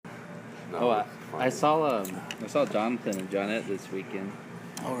No, I saw Jonathan and Johnette this weekend.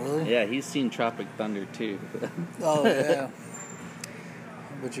 Oh, really? Yeah, he's seen Tropic Thunder too. Oh, yeah.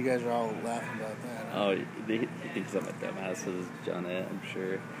 But you guys are all laughing about that. Oh, he thinks I'm a dumbass, so does Johnette, I'm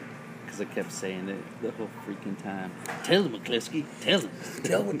sure. Because I kept saying it the whole freaking time. Tell him, McCliskey. Tell him.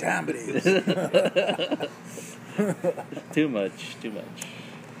 Tell what time it is. Too much.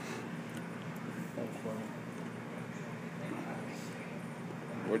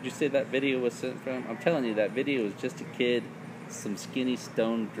 Where'd you say that video was sent from? I'm telling you, that video was just a kid, some skinny,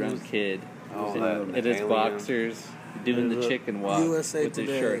 stoned, drunk kid. In his boxers, doing the chicken walk USA with his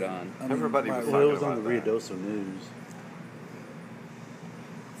Today. shirt on. Everybody was Well, talking it was on about the that. Ruidoso News.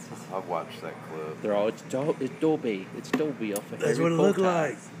 I've watched that clip. They're all, it's Dobie off of That's Harry what it looked Potter.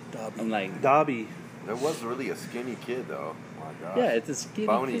 like. Dobby. I'm like, Dobby. There was really a skinny kid, though. Oh my gosh. yeah, it's a skinny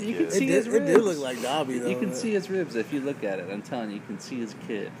Bony kid. You kid. can see It his did, ribs. it did look like Dobby, though. You can see his ribs if you look at it. I'm telling you, you can see his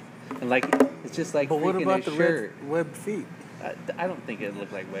kid. And like, it's just like But what freaking about his the shirt. webbed feet? I don't think it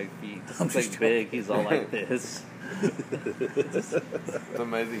looked like webbed feet. It's I'm like just big. He's all like this. It's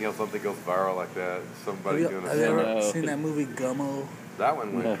amazing how something goes viral like that. Somebody doing Have you a ever know. seen that movie Gummo? That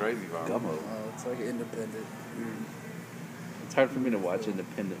one went No. crazy viral. Gummo. Oh, it's like independent. It's hard for me to watch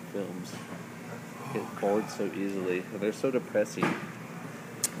independent films. I get bored so easily. They're so depressing.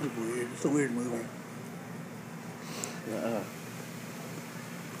 It's weird. It's a weird movie.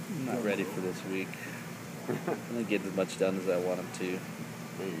 I'm not ready for this week. I'm gonna get as much done as I want them to.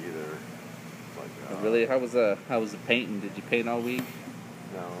 Me either. It's like, Really, how was the painting? Did you paint all week?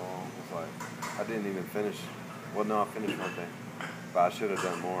 No, it's like, I didn't even finish. Well, no, I finished one thing. But I should have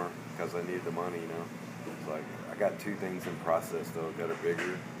done more because I needed the money, you know. It's like, I got 2 things in process, though, that are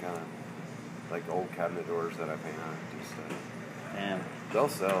bigger, kind of like old cabinet doors that I paint on. Just, Man, they'll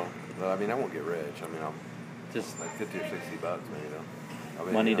sell. But, I mean, I won't get rich. I mean, I'll just like $50 or $60 maybe, though. I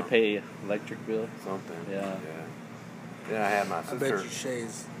mean, money you to know, pay electric bill. something. Yeah. Then I had my I bet sister. you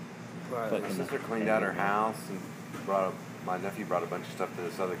Shay's My probably. sister cleaned out her house and my nephew brought a bunch of stuff to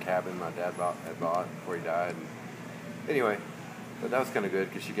this other cabin my dad had bought before he died. And anyway, but that was kind of good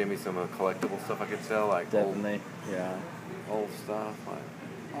because she gave me some collectible stuff I could sell, like Definitely, yeah. old stuff, like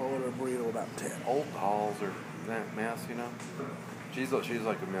I'll order a burrito about 10. old dolls or that mess, you know. She's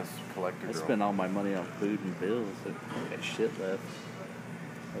like a mess collector I girl. spent all my money on food and bills. I got shit left.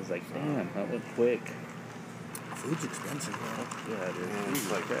 I was like, damn, that went quick. Food's expensive, though. Yeah, it is. Yeah, it's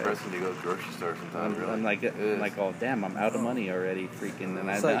Jesus like Christ. depressing to go to the grocery store sometimes. Really. I'm like, oh damn, I'm out of money already, freaking, and I'm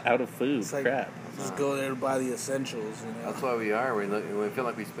It's like- out of food. It's like, Crap. just go there to buy the essentials, you know. That's why we are. We feel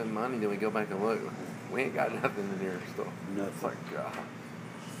like we spend money, then we go back and look. We ain't got nothing in here still. It's like, God.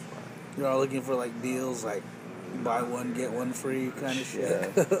 You're all looking for like deals, like buy one get one free kind of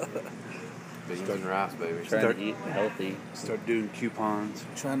shit. Yeah. Beans and rice, baby. Trying to eat healthy. Start doing coupons.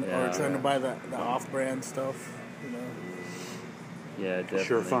 trying to buy the off-brand stuff, you know. Yeah, definitely.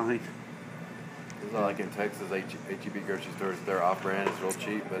 Sure, fine. It's not like in Texas, H-E-B grocery stores, they're off-brand, it's real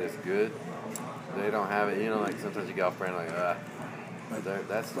cheap, but it's good. They don't have it, you know, like sometimes you get off-brand, like,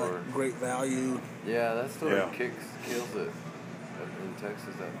 that store, Like great value. yeah, that store Yeah. kills it in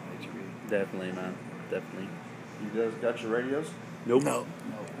Texas, that H-E-B. Definitely, man. Definitely. You guys got your radios? Nope. No.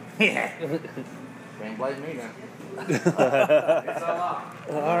 Can't blame me now.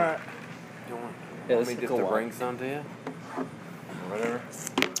 All right. You want Yeah, me let's just go to walk. bring some to you? Whatever.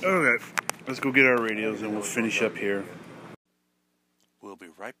 Okay. Let's go get our radios and we'll finish up here. We'll be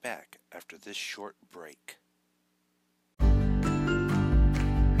right back after this short break.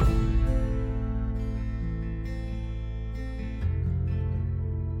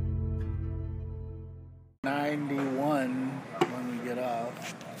 '91 when we get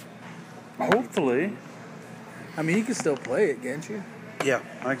off. Hopefully. I mean, you can still play it, can't you? Yeah,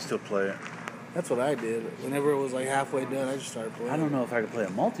 I can still play it. That's what I did. Whenever it was like halfway done, I just started playing. I don't know if I can play a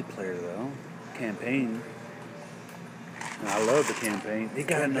multiplayer though. Campaign. And I love the campaign. They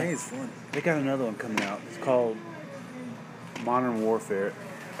got Campaign's fun. another one coming out. It's called Modern Warfare.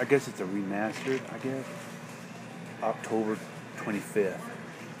 I guess it's a remastered. I guess October 25th.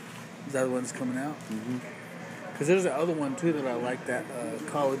 Is that the one that's coming out? Mm-hmm. Because there's the other one too that I like. That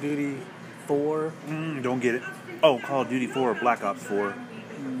Call of Duty 4. Don't get it. Oh, Call of Duty 4 or Black Ops 4.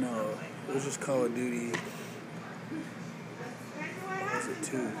 No, it was just Call of Duty. Or was it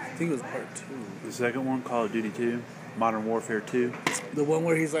 2? I think it was part 2. The second one, Call of Duty 2, Modern Warfare 2. The one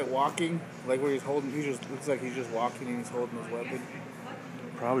where he's like walking, like where he's holding. He just looks like he's just walking and he's holding his weapon.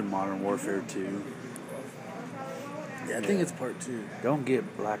 Probably Modern Warfare 2. Yeah, I think it's part 2. Don't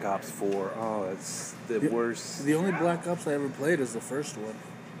get Black Ops 4. Oh, that's the worst. The only Black Ops I ever played is the first one.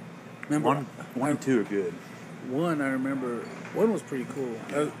 Remember? One and 2 are good. one I remember. One was pretty cool,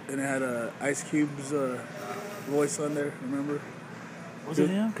 and it had Ice Cube's voice on there. Remember? Was it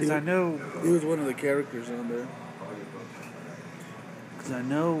him? Because I know. He was one of the characters on there. Because I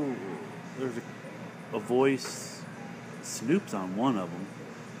know there's a voice. Snoop's on one of them.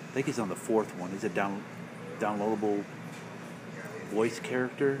 I think he's on the fourth one. He's a downloadable voice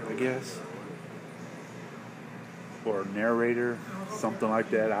character, I guess. Or narrator, something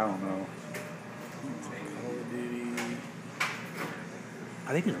like that. I don't know. Call of Duty.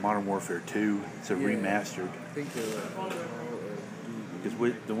 I think it's Modern Warfare 2. It's a remastered. I think they're like Call of Duty.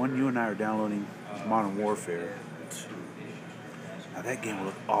 Because the one you and I are downloading is Modern Warfare. Now that game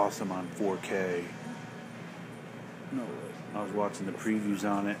looked awesome on 4K. No way. I was watching the previews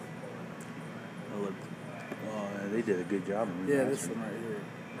on it. They did a good job. Yeah, this one right here.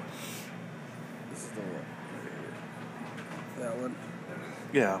 This is the one. That one.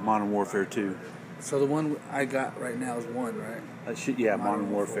 Yeah, Modern Warfare 2. So the one I got right now is 1, right?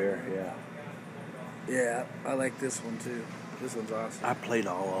 Modern Warfare. Yeah. Yeah, I like this one too. This one's awesome. I played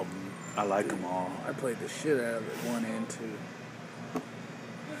all of them. I like them all. I played the shit out of it, 1 and 2.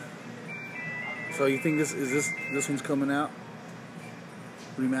 So you think this one's coming out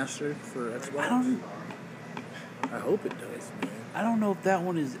remastered for Xbox? I hope it does, man. I don't know if that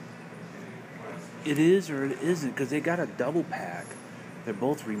one is. It is or it isn't, because they got a double pack. They're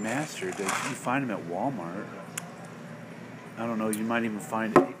both remastered. You find them at Walmart. I don't know. You might even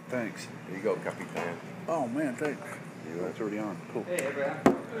find it. Thanks. Here you go, Capitan. Oh man, thanks. Yeah, it's already on. Cool. Hey, everyone.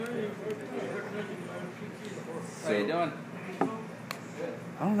 How you doing?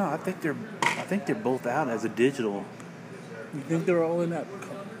 I don't know. I think they're both out as a digital. You think they're all in that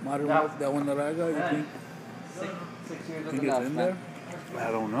Modern Warfare, that one that I got? You think? 6 years Think is it's enough, in man. there?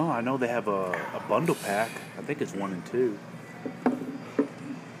 I don't know. I know they have a bundle pack. I think it's 1 and 2.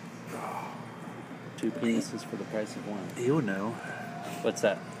 2 penises for the price of 1. You'll know. What's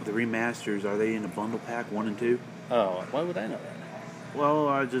that? The remasters, are they in a bundle pack, 1 and 2? Oh, why would I know that? Well,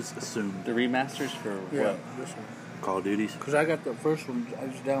 I just assumed. The remasters for Yeah, what? this one. Call of Duties. Because I got the first one. I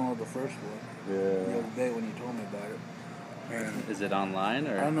just downloaded the first one the Yeah. other day when you told me about it. And Is it online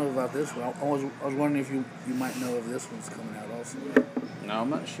I or? don't know about this one. I was wondering if you might know if this one's coming out also. No, I'm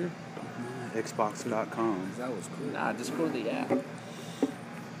not sure. Xbox.com. 'Cause that was cool. Nah, just go to the app.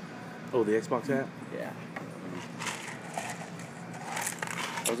 Oh, the Xbox app? Yeah.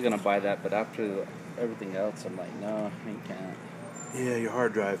 I was gonna buy that, but after everything else, I'm like, no, I can't. Yeah, your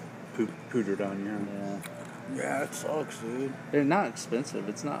hard drive pootered on you. Huh? Yeah. Yeah, it sucks, dude. They're not expensive.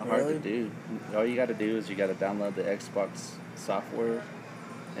 It's not hard Really? to do. All you got to do is you got to download the Xbox software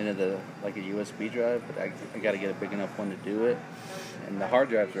into like a USB drive, but I got to get a big enough one to do it. And the hard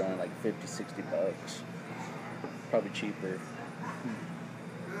drives are only like $50-$60. Probably cheaper.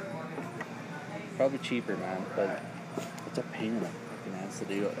 Probably cheaper, man. But it's a pain in the fucking ass to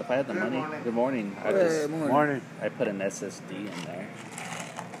do. If I had the money, good morning. Hey, morning. I put an SSD in there.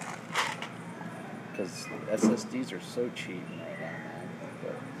 Because SSDs are so cheap right now,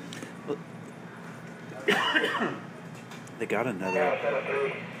 man. They got another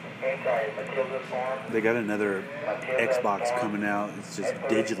Xbox coming out. It's just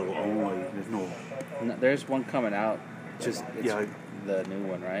digital only. There's no. No, there's one coming out. Just It's yeah, the new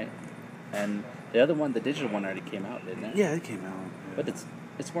one, right? And the other one, the digital one, already came out, didn't it? yeah. It came out. But it's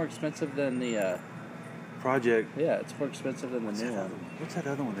more expensive than the. Project. Yeah, it's more expensive than the new one. What's that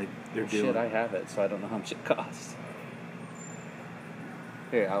other one they're Well, doing? shit, I have it, so I don't know how much it costs.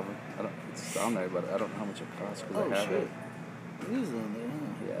 Here, I don't. It's on there, but I don't know how much it costs because Oh I have shit. it. It is on there,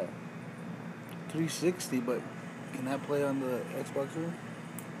 huh? Yeah. 360, but can that play on the Xbox One?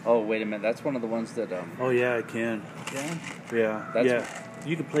 Oh wait a minute, that's one of the ones that Oh yeah, I can. Yeah. Yeah, That's-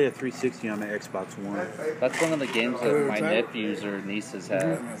 You can play a 360 on the Xbox One. That's one of the games that Ever my tried it? nephews or nieces I've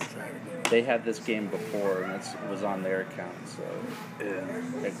have. never tried it. They had this game before, and it was on their account, so Yeah.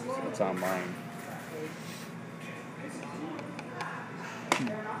 it's on mine.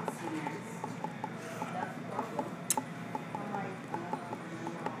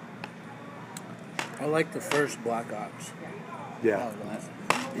 I like the first Black Ops. Yeah. That was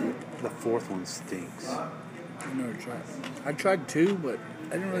awesome. The fourth one stinks. I never tried. I tried 2, but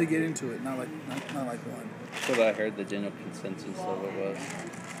I didn't really get into it. Not like 1. So that I heard the general consensus of it was.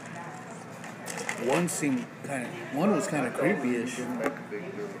 1 was kind of creepy-ish. You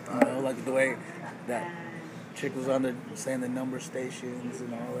know, like the way that chick was on there saying the number stations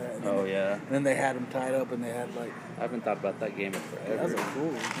and all that. And Oh yeah, then they had them tied up, and they had like I haven't thought about that game in that was forever.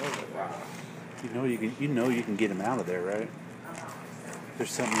 cool. That was like, wow. You know you can get him out of there, right?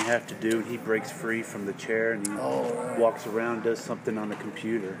 There's something you have to do, and he breaks free from the chair, and he Oh, right. walks around, does something on the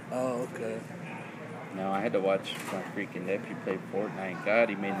computer. Oh, okay. No, I had to watch my freaking nephew play Fortnite. God,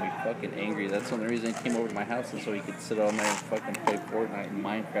 he made me fucking angry. That's the only reason he came over to my house, is so he could sit on there and fucking play Fortnite and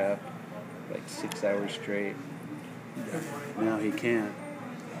Minecraft like 6 hours straight. No, he can't.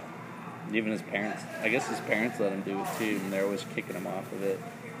 Even his parents, I guess his parents let him do it too, and they're always kicking him off of it.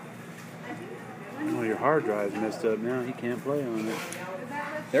 Well, your hard drive's messed up now. He can't play on it.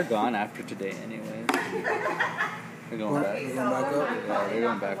 They're gone after today anyway. They're going back. You going back up? Yeah, they're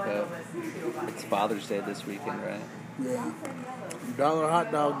going back up. It's Father's Day this weekend, right? Yeah. $1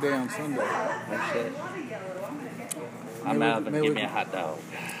 hot dog day on Sunday. Oh shit. I'm Maybe- out, but maybe give we me a can- hot dog.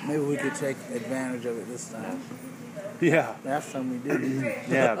 Maybe we could take advantage of it this time. Yeah. Last time we didn't.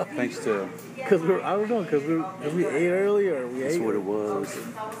 Yeah, thanks to... Because I don't know, because we ate early or we That's ate. what it was.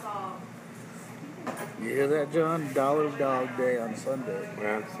 You hear that, John? $1 dog day on Sunday.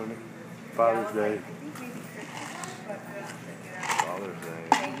 Yeah, Sunday. Father's Day. Father's Day.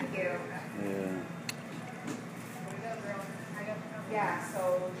 Yeah.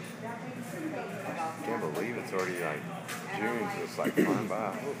 Can't believe it's already like June, so it's like flying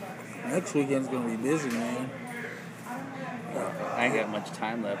by. Next weekend's going to be busy, man. I ain't got much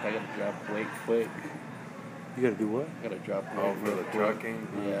time left. I gotta drop weight quick. You gotta do what? I gotta drop weight. Oh, for the real quick. trucking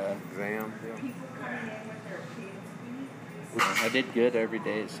Yeah. exam. I did good every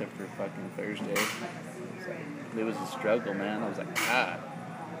day except for fucking Thursday. It was a struggle, man. I was like, God,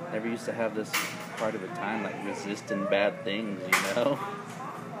 never used to have this part of the time like resisting bad things, you know?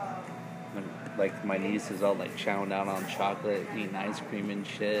 And, like my niece is all like chowing down on chocolate, eating ice cream and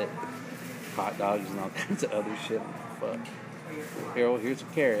shit, hot dogs and all kinds of other shit. Fuck. Here, here's a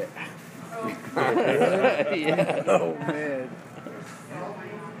carrot. Yeah. Oh, man.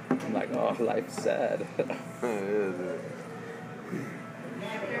 I'm like, oh, life's sad. It is.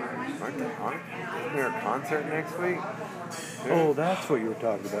 Isn't there a concert next week? Oh, that's what you were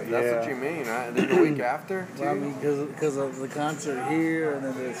talking about. That's Yeah. what you mean, right? And then the week after, too? Well, I mean, because of the concert here and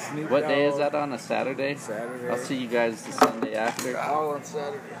then the Snoop What day is Dogg. that on? A Saturday? Saturday. I'll see you guys the Sunday after. All on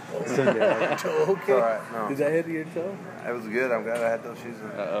Saturday. Sunday. Oh, okay. All right, no. Did that hit your toe? It was good. I'm glad I had those shoes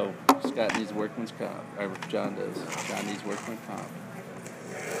on. Uh-oh. Scott needs workman's comp. Or John does. John needs workman's comp.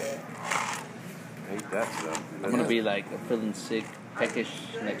 I hate that stuff. I'm going to be like feeling sick, peckish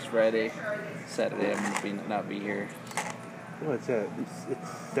next Friday. Saturday I'm going to not be here. Well, it's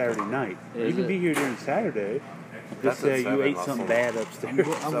Saturday night. Is You can it? be here during Saturday. That's Just say at you 7, ate I'll something say. bad I'm upstairs.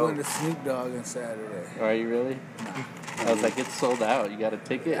 going to Snoop Dogg on Saturday. Are you really? I was like, it's sold out. You got a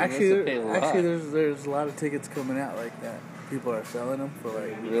ticket? Actually, you must have paid a lot. there's a lot of tickets coming out like that. People are selling them for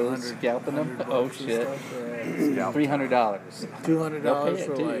like Really? 100 Scalping them? 100 Oh, bucks and shit. stuff, yeah. $300. $200 They'll pay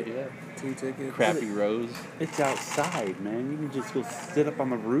for it too, like yeah. 2 tickets. Crappy Rose. It's outside, man. You can just go sit up on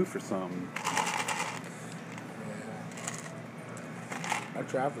the roof or something. Our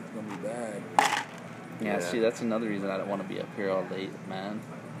traffic's gonna be bad. Yeah, Yeah. see, that's another reason I don't want to be up here all late, man.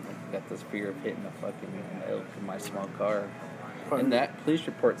 I got this fear of hitting a fucking elk in my small car. And that police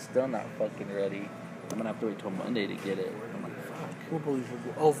report's still not fucking ready. I'm gonna have to wait till Monday to get it. I'm like, fuck. What police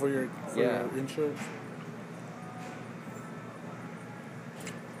report? Oh, for your Yeah. insurance.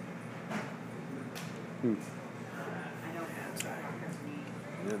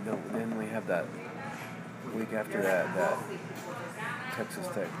 Then we have that week after that Texas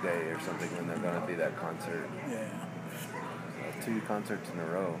Tech Day or something when they're going to be that concert. Yeah. 2 concerts in a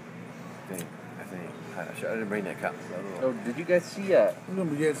row. I think. I didn't bring that count. Oh, did you guys see? We're gonna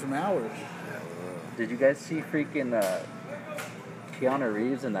be getting some hours. Did you guys see freaking Keanu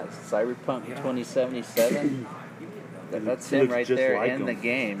Reeves in that Cyberpunk 2077? That's He him looks right just there like in the him.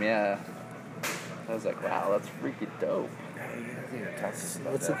 game. Yeah. I was like, wow, that's freaking dope.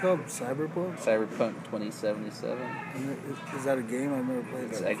 What's it called? Cyberpunk? Cyberpunk 2077. Is that a game? I've never played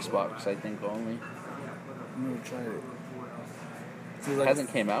It's that. Xbox, I think, only. I've never tried it. Is it It like, hasn't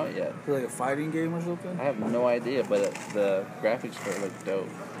came out yet. is it like a fighting game or something? I have no idea, but the graphics for it look dope.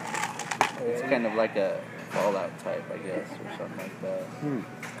 It's kind of like a Fallout type, I guess, or something like that.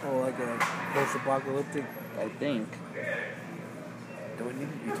 Oh, like a post-apocalyptic. I think. Do we need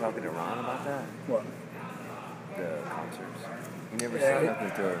to be talking to Ron about that? What? The concerts. He never Yeah, said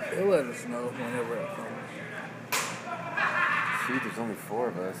nothing to us. He'll let us know whenever it comes. Shoot, there's only 4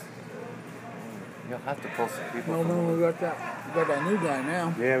 of us. You'll have to pull some people No, from we got that new guy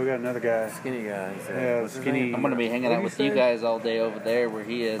now. Yeah, we got another guy. the skinny guy. He said, Yeah, what's his skinny- name? I'm gonna be hanging What'd out you with you say? guys all day over there where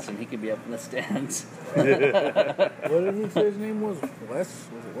he is, and he could be up in the stands. What did he say his name was? Wes?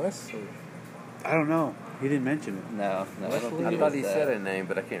 Was it Wes? Or? I don't know. He didn't mention it. No, I don't think I it thought was he that. said a name,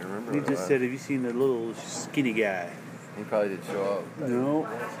 but I can't remember He what it just was. said, have you seen the little skinny guy? He probably did show up. No,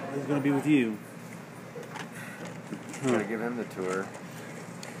 he's going to be with you. Gotta give him the tour.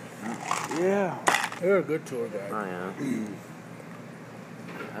 Yeah. You're a good tour guide. I am.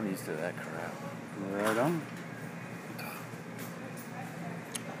 I'm used to that crap. Right on.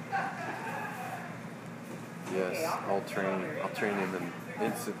 Yes, I'll train him and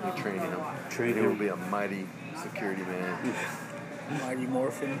instantly train him. Train He will him. be a mighty security man. Mighty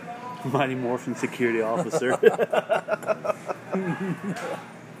Morphin. Mighty Morphin security officer.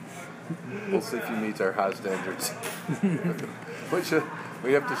 We'll see if he meets our high standards.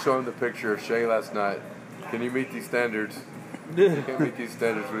 We have to show him the picture of Shay last night. Can you meet these standards? You can't meet these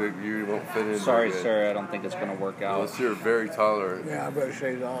standards. You won't fit in. Sorry, very good. sir. I don't think it's gonna work out. Unless you're very tolerant. Yeah, I bet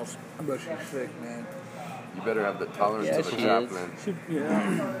she's off. I bet she's sick, man. You better have the tolerance Yeah, of a she chaplain.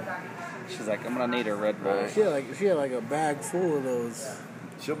 Yeah. She's like, I'm gonna need a Red Bull. Right. She had like a bag full of those.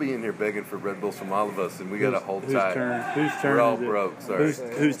 She'll be in here begging for Red Bulls from all of us, and we gotta hold Whose tight. turn? Whose turn We're all is it? broke. Sorry.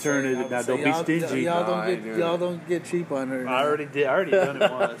 Whose turn is it now? So Don't be y'all- stingy. Y'all No, I ain't doing it. don't get cheap on her. I already did. I already done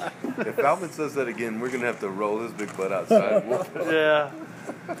it once. If Alvin says that again, we're gonna have to roll his big butt outside. Yeah.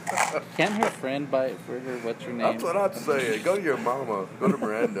 Can't her friend buy it for her? What's her name? That's what I'm saying. Go to your mama. Go to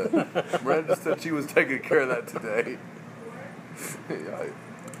Miranda. Miranda said she was taking care of that today.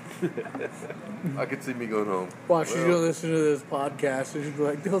 I could see me going home. Watch, she's Well, gonna listen to this podcast and she's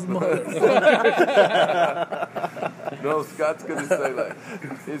like, those motherfuckers. No, Scott's gonna say like,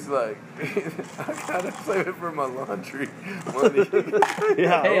 he's like, I gotta save it for my laundry money.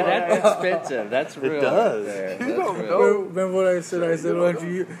 Yeah. Hey, that's expensive. That's real. does. Right there. You That's don't real. know. Remember what I said? I said, why don't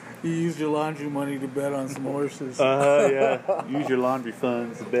you use your laundry money to bet on some horses? Yeah. Use your laundry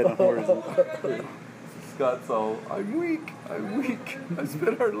funds to bet on horses. Scott's all, I'm weak. I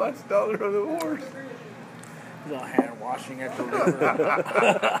spent our last dollar on the horse. He's all hand washing at the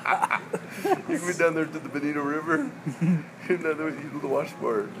river. You can be down there to the Benito River. And then the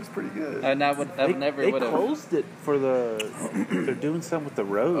washboard. It's pretty good. And I would, I never They would have. closed it for the. They're doing something with the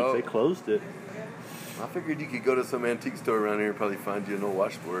roads. Oh. They closed it. I figured you could go to some antique store around here and probably find you an old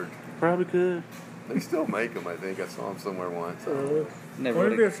washboard. Probably could. They still make them, I think. I saw them somewhere once. Never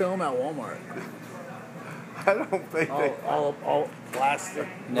What if would they sell them at Walmart? I don't think they... All plastic.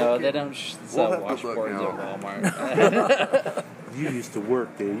 No, they don't sell We'll have to look washboards now. at Walmart. You used to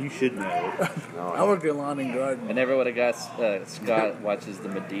work there. You should know. No, I worked at Lawn and Garden. I never would have got Scott watches the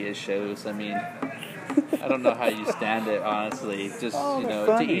Medea shows. I mean, I don't know how you stand it, honestly. Just, you know,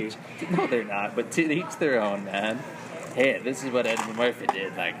 to funny. each. No, they're not, but to each their own, man. Hey, this is what Eddie Murphy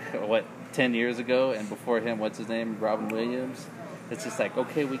did, like, what, 10 years ago? And before him, what's his name? Robin Williams? It's just like,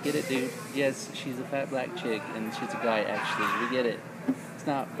 okay, we get it, dude. Yes, she's a fat black chick, and she's a guy, actually. We get it. It's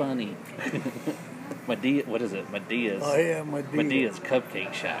not funny. Medea, what is it? Medea's. Oh, yeah, Medea. Medea's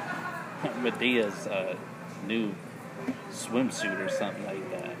Cupcake Shop. Medea's new swimsuit or something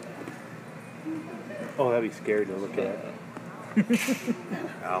like that. Oh, that'd be scary to look at.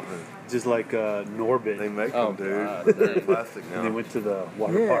 Alvin. Just like Norbit. They make Oh, them, dude. God, They're dude. plastic And they now. went to the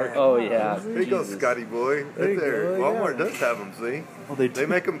water Yeah. park. Oh, yeah. There you go, Jesus. Scotty boy. There you Right there. go, Walmart yeah. does have them, see? Oh, They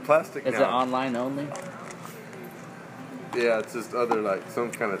make them plastic Is it now. online only? Yeah, it's just other, like,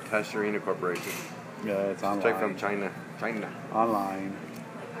 some kind of Tasharina corporation. Yeah, it's Straight from online. China. Online.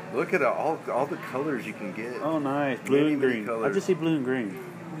 Look at all the colors you can get. Oh, nice. Blue Many, and many green. colors. I just see blue and green.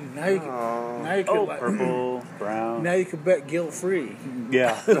 Now you can, Aw. now you can, Oh, like, purple, brown. now you can bet guilt free.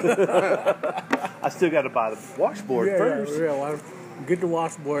 Yeah. I still got to buy the washboard first. Yeah, well, get the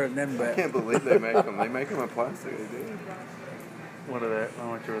washboard and then I bet. can't believe they make them. They make them in plastic. They do. What are they? How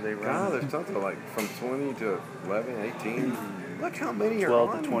much are they God, running? there's something like from 20 to 11, 18. Look how many are 12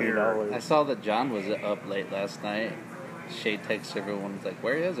 on to here. $20. I saw that John was up late last night. Shay texts everyone, like,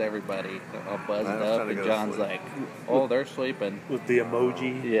 where is everybody? All buzzed I was up, trying to and go to John's sleep. like, oh, they're sleeping. With the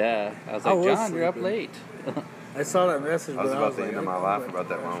emoji. Yeah. I was I like, was John, you're up sleeping. late. I saw that message, I was but about to like, end my life about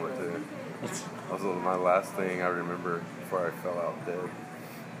that moment too. That was my last thing I remember before I fell out dead.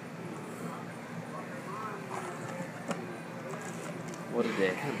 What a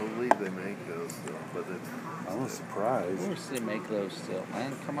day. I can't believe they make those still, but it's I was Of surprised. course they make those still,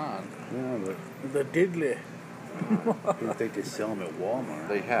 man. Come on. Yeah, but the diddly. I didn't think they sell them at Walmart.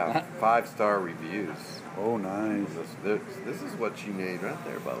 they have 5-star reviews. Oh, nice. This is what you need right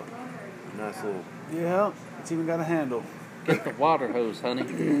there, Bubba. Nice little. Yeah, it's even got a handle. Get the water hose, honey.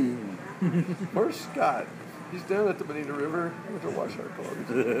 Where's Scott? He's down at the Bonita River. We have to wash our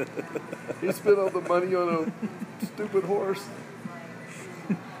clothes. He spent all the money on a stupid horse.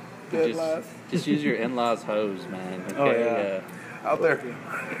 Dead last. Just use your in-laws hose, man. Okay? Oh, yeah. Out there.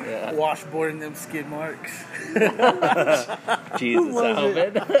 Yeah. Washboarding them skid marks. Jesus, was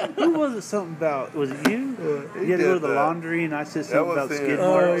it? Alvin. Who was it something about? Was it you? He You had to go to did the that. laundry and I said That something was about him. skid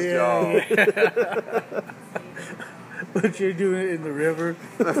Oh, marks. yeah. But you're doing it in the river,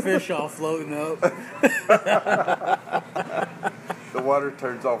 the fish all floating up. The water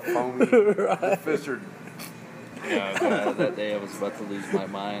turns all foamy. The fish are. Yeah, God, that day I was about to lose my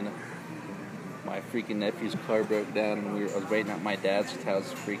mind. My freaking nephew's car broke down, and I was waiting at my dad's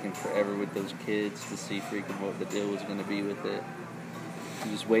house freaking forever with those kids to see freaking what the deal was going to be with it.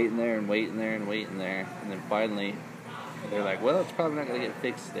 Just waiting there and waiting there and waiting there, and then finally they're like, "Well, it's probably not going to get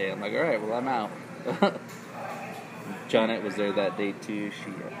fixed today." I'm like, "All right, well, I'm out." Johnette was there that day too.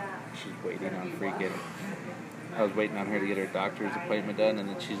 She's waiting on freaking. I was waiting on her to get her doctor's appointment done, and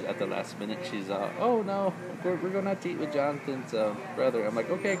then she's at the last minute. She's "Oh no, we're going out to eat with Jonathan's brother." I'm like,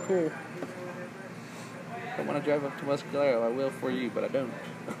 "Okay, cool. If I want to drive up to Muscalero, I will for you, but I don't.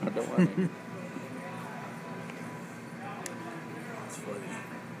 I don't want to." It's funny.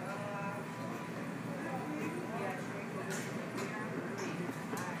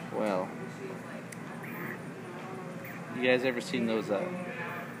 Well, you guys ever seen those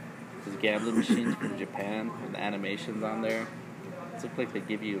gambling machines from Japan with the animations on there? It looks like they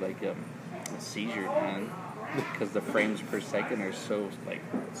give you like a seizure, man, because the frames per second are so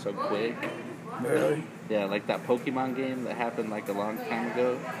quick. Really? Yeah, like that Pokemon game that happened like a long time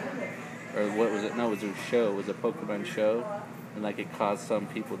ago, or what was it? No, it was a show. It was a Pokemon show, and like it caused some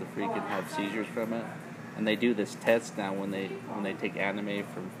people to freaking have seizures from it. And they do this test now when they take anime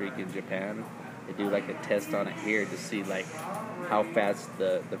from freaking Japan. They do like a test on it here to see like how fast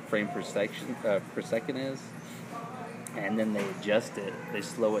the frame per second is, and then they adjust it. They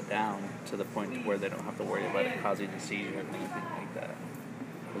slow it down to the point to where they don't have to worry about it causing a seizure or anything like that.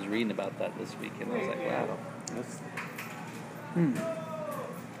 I was reading about that this weekend. I was like, wow.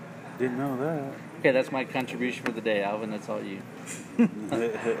 Didn't know that. Okay, that's my contribution for the day, Alvin. That's all you.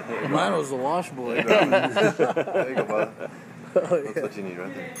 Mine was the wash boy. There you go, bud. Oh, That's yeah. what you need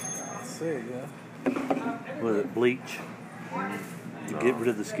right there. Sick, yeah. Was it bleach? To get rid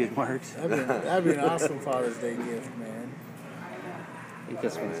of the skid marks? That'd be an awesome Father's Day gift, man. I think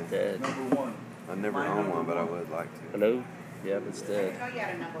this one's dead. I never owned one, but I would like to. Hello? Yep, it's dead.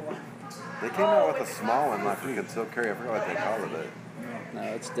 They came out with a small one, like you could still carry. I forgot what they called it. No,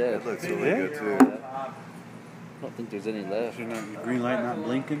 it's dead. It looks really Yeah? good too. I don't think there's any left. Green light not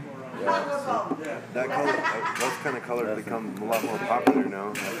blinking? That color, those kind of colors become a lot more popular now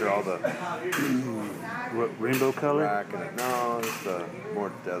after all the What, rainbow color? rack and no, it's the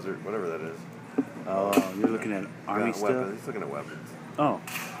more desert, whatever that is. Oh, you're looking at army Weapons. stuff? He's looking at weapons. Oh,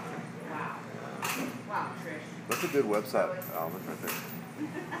 That's a good website, Alvin, right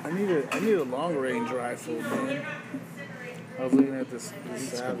there. I need a long range rifle, man. I was looking at this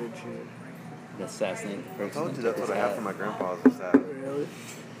Savage here. The assassinated I person. told you that that's took what I his have hat. for my grandpa's. Is that Really?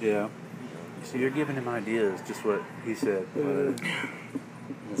 yeah. So you're giving him ideas, just what he said.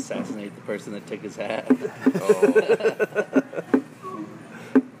 Assassinate the person that took his hat. we'll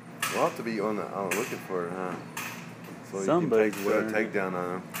have to be on the looking for it, huh? So Somebody's you can wearing take down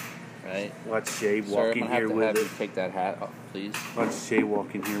on him. Right? Watch Shay Sir, I'm walk in gonna have here to with have it. you take that hat off, please. Watch Shay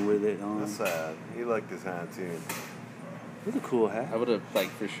walk in here with it on. That's sad. He liked his hat too. That's a cool I hat. would have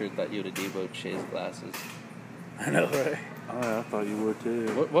for sure thought you would have devoted Shay's glasses. I know, right? Oh, yeah, I thought you would too.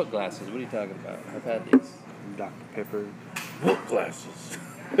 What glasses? What are you talking about? I've had these. Dr. Pepper. What glasses?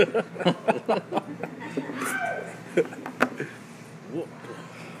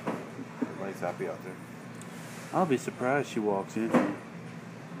 Everybody's happy out there. I'll be surprised she walks in here.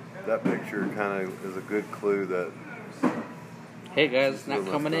 That picture kind of is a good clue that Hey guys, it's not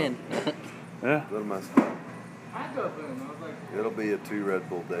Still coming in. Yeah. little messed up. It'll be a 2 Red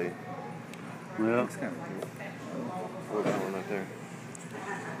Bull day. Well, What's going right there?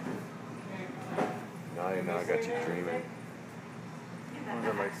 Now you know I got you dreaming. what was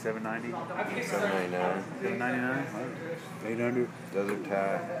it, like $7.90? $7.99. $7.99? 800. Desert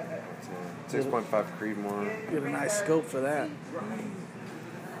Tag. 6.5 Creedmoor. Get a nice scope for that.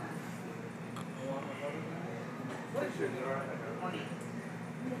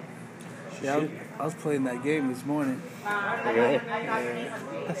 Yeah, I was playing that game this morning. Really?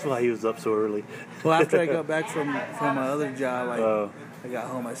 That's why he was up so early. Well, after I got back from my other job, Oh, I got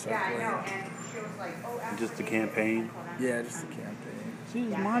home, I started playing. just the campaign. Yeah, just the campaign.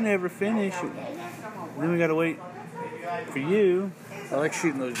 Jeez, mine never finished. Then we gotta wait for you. I like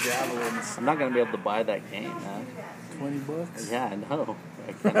shooting those javelins. I'm not gonna be able to buy that game, man. $20. Yeah, I know.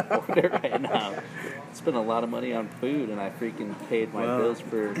 I can't afford it right now. I spent a lot of money on food, and I freaking paid my Well. bills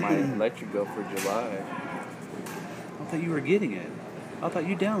for my electric bill for July. I thought you were getting it. I thought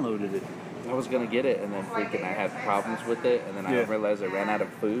you downloaded it. I was gonna get it, and then freaking I had problems with it, and then I Yeah. realized I ran out of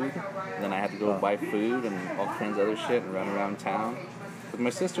food, and then I had to go buy food and all kinds of other shit and run around town. 'Cause my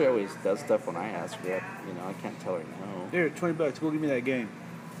sister always does stuff when I ask her. You know, I can't tell her no. Here, $20. Go give me that game.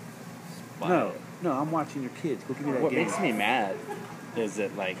 Buy No, it. no, I'm watching your kids. Go give me that What game. makes me mad is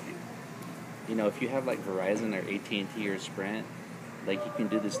that, like, you know, if you have like Verizon or AT&T or Sprint, like you can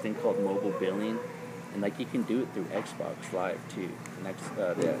do this thing called mobile billing, and like you can do it through Xbox Live too,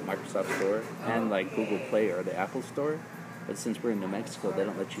 the Microsoft Store, and like Google Play or the Apple Store. But since we're in New Mexico, they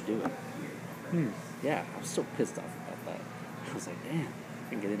don't let you do it. Yeah, I was so pissed off about that. I was like, damn, I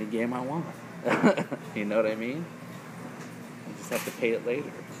can get any game I want. You know what I mean? I just have to pay it later.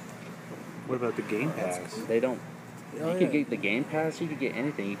 What about the Game Pass? They don't. Oh, You yeah. could get the Game Pass. You could get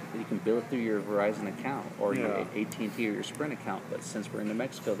anything. You can bill it through your Verizon account or your Yeah. AT&T or your Sprint account. But since we're in New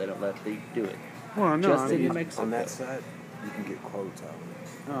Mexico, they don't let you do it. Well, no, Just I in mean, New Mexico. On that side, you can get quotes out of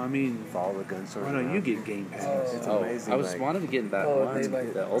it. no, I mean, For all the gun stores. why don't you around. get Game Pass? It's Oh, amazing. I was like, wanted to get that Oh, one, they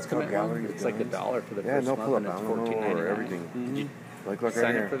like- the ultimate gallery one. of It's like guns. $1 for the Yeah, first no, month, pull and up it's Alamo $14.99. or everything. Did you Like, look right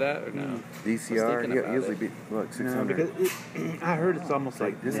sign here. up for that or no? DCR, thinking about usually it. be, look, No, 600. because I heard it's almost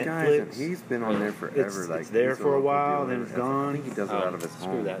like this Netflix. guy, he's been on there forever. It's- like it's there he's a for a local while, dealer. then it's I gone. think he does it Oh, out of his screw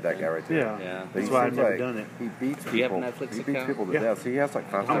home. that That then. guy right there. Yeah. Yeah. But That's he why I've seems never like done it. He beats people. Do you have a Netflix he beats account? people to Yeah. death. So he has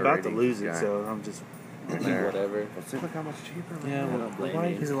like 5-star I'm about to ratings, lose it, guy. so I'm just. There. Whatever. But see, look how much cheaper. man. Yeah, I well, don't blame why-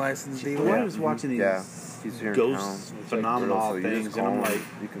 you. He's a licensed The dealer. one who's watching these Yeah. He's here in ghost town. It's like phenomenal so you just things, and call I'm him, like,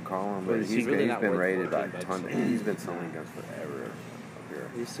 you can call him, but but is he's he really been not been worth rated by 14 ton. bucks? He's been selling guns forever up here.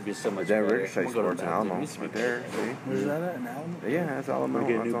 It used to be so much That better. Ricochet I'm gonna go to Sports the bathroom. Alamo It used to be right there. better. See? Where's that at? In Alamo? Yeah, that's Alamo. Wanna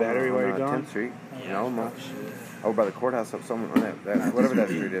get a new It's on- battery on, while you're gone? 10th Street in Alamo. Over by the courthouse, up somewhere on that whatever that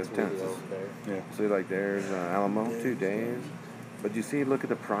street is, 10th. Over there. Yeah. See, like there's Alamo, 2 days. But you see, look at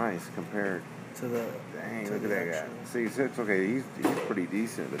the price compared. To the. Dang, to look at the that guy. actual- See, it's okay. He's pretty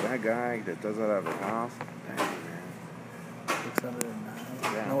decent, but that guy that does that out of his house, dang man,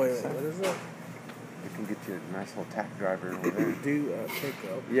 609. Yeah. No, wait, what is it? it can get you a nice little tack driver over there. Do pick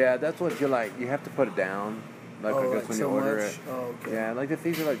up. Yeah, that's what you like. You have to put it down. Like I guess when so you order much? it. Oh, okay. Yeah, like the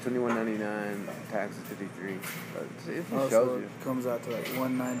fees are like $21.99, taxes $53. But see, if it Oh, shows so you. it comes out to like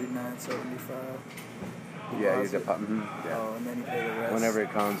 $199.75. Yeah, you deposit. deposit. Yeah. Oh, and then you pay the rest. Whenever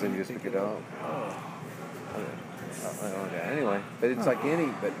it comes, then you just pick it up. Oh. Yeah. Anyway, but it's like any.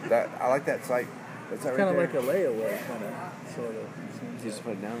 But that I like that site. That's It's right kind of there. like a layaway, kind of, sort of. You just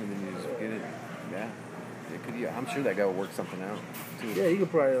put it down and then you just get it. Yeah. It could, yeah. I'm sure that guy will work something out too. Yeah, you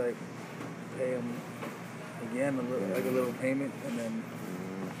could probably like pay him again, like a little payment, and then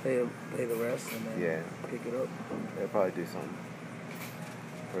pay the rest, and then Yeah. pick it up. They'll probably do something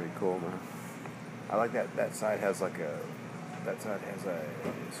pretty cool, man. I like that. That site has like a. That site has a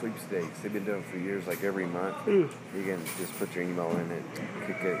sweepstakes. They've been doing it for years. Like every month, you can just put your email in it,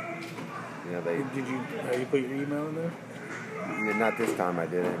 kick it. You know, they. Did you? You put your email in there? Yeah, not this time I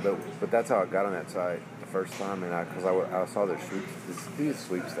didn't, but that's how I got on that site the first time, and because I saw their these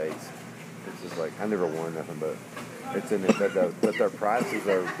sweepstakes. It's just like I never won nothing, but it's in it. But their prices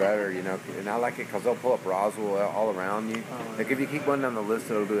are better, you know. And I like it because they'll pull up Roswell all around you. Like if you keep going down the list,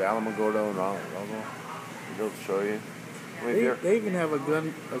 it'll do Alamo Gordo and Roswell. It'll show you. I mean, They even have a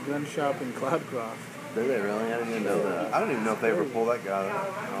gun shop in Cloudcroft. do they really? I didn't even know that. I don't even know if they ever pull that guy.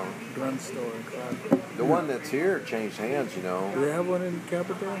 Gun store in Cloudcroft. The one that's here changed hands, you Do know. they have one in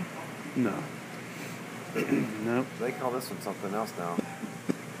Capital? No. Nope. They call this one something else now.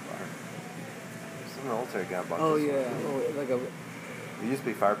 Some military guy bought Oh this one. yeah, oh, like a It used to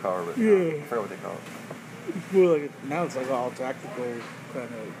be firepower, but Yeah. I forgot what they call it. it's more like now it's like all tactical kind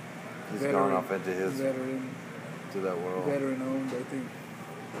of. He's gone off into his veteran to that world. owned, I think.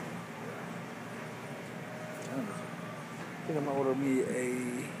 I think I'm gonna order me a.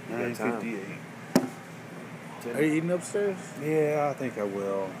 got time. 958. Are you eating upstairs? Yeah, I think I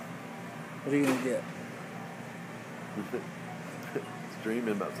will. What are you gonna get? He's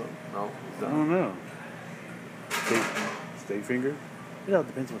dreaming about something. No, he's I done. don't know. Steak finger? It all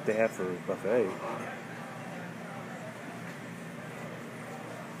depends what they have for buffet.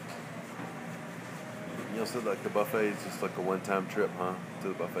 You know, so like the buffet is just like a one-time trip, huh? To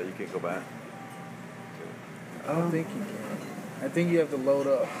the buffet, you can't go back. I don't think you can. I think you have to load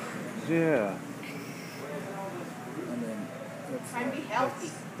up, Yeah. and then Try to be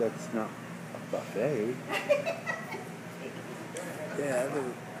healthy. That's not a buffet. yeah. I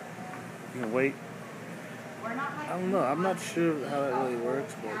think, You can wait. We're not like I don't know. I'm not sure how that really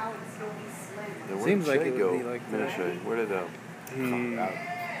works, but now and still be slim. Where Seems did like Shay it would go? be like I'm gonna that. show you. Where did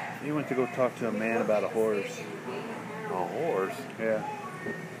He went to go talk to a man about a horse. a horse? Yeah.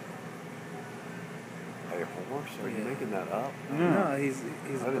 A horse? Are you making that up? no, I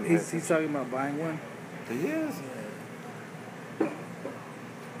didn't he's talking about buying one. He is.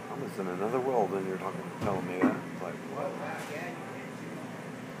 I'm just in another world, and you're telling me that. It's like what?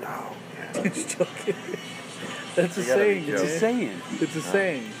 No. Just joking. That's a You gotta be saying, joking. It's a saying. It's a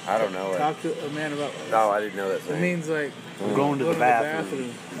saying. I don't know it. Talk to a man about. No, I didn't know that It saying. means like I'm going to go the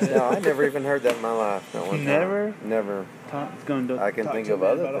bathroom. No, I never even heard that in my life. Not one time. Never? Never. It's going to I can talk think to a of man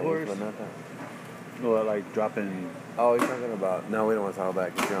other about a things, horse. but not that. Well, like dropping Oh, you're talking about? No, we don't want to talk about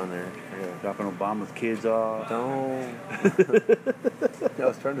it 'cause you're on there. Yeah. dropping Obama's kids off. Don't. I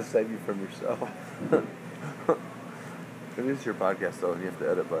was trying to save you from yourself. It is your podcast though, and you have the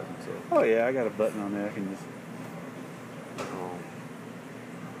edit button. So. Oh yeah, I got a button on there. I can just.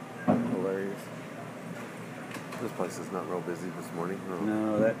 Oh. Hilarious. This place is not real busy this morning. No.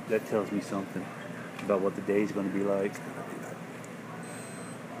 No, that tells me something about what the day's going to be like.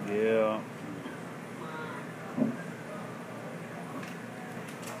 Yeah.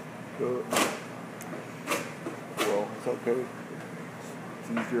 Well, it's okay.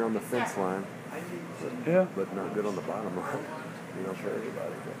 It's easier on the fence line, Yeah. but not good on the bottom line. You know, for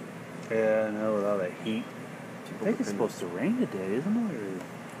everybody. Yeah, I know with all that heat. People I think it's depend- supposed to rain today, isn't it?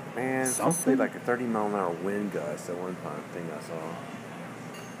 Or Man, it's supposed to be something? like a 30-mile-an-hour wind gust at one time thing I saw.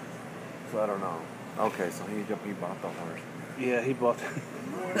 So I don't know. Okay, so he bought the horse. yeah, he bought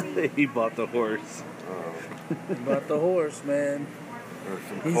he bought the horse. about the horse, man. Or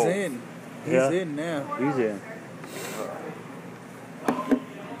some He's colts. in. He's Yeah. in now. He's in.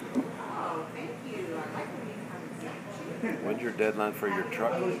 Oh, thank you. I like when you come. When's your deadline for your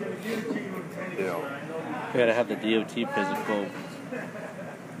truck deal? We gotta have the DOT physical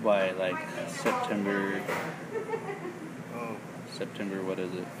by like September. September, what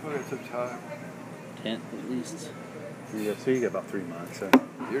is it? Some time. 10th at least. Yeah, so you got about 3 months. So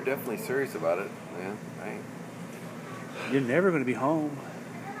You're definitely serious about it, man. Dang. you're never going to be home.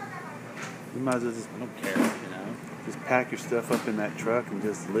 You might as well I don't care, you know. just pack your stuff up in that truck and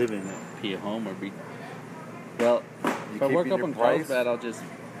just live in it. Be at home or be. Well, if I keeping work up your in place? Carlsbad, I'll just.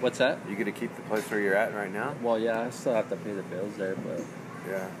 What's that? You gonna keep the place where you're at right now? Well, yeah, I still have to pay the bills there, but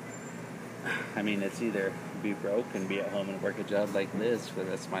Yeah. I mean, it's either be broke and be at home and work a job like this for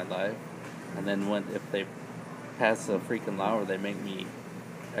the rest of my life, and then if they pass a freaking law where they make me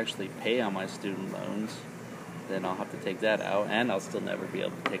actually pay on my student loans, then I'll have to take that out, and I'll still never be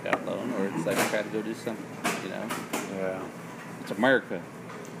able to take out a loan, or it's like try to go do something, you know. Yeah. It's America.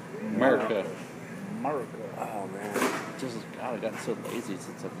 America. America. Oh man. Just God, I've gotten so lazy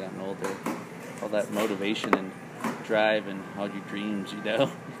since I've gotten older. All that motivation and drive and all your dreams, you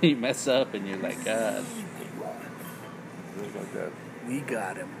know. You mess up and you're like, God. Things like that. We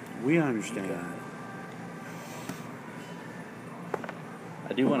got him. We understand.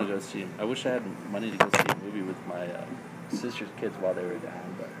 I do want to go see. I wish I had money to go see a movie with my sister's kids while they were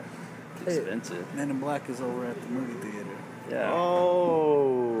down, but it's Hey. expensive. Men in Black is over at the movie theater. Yeah.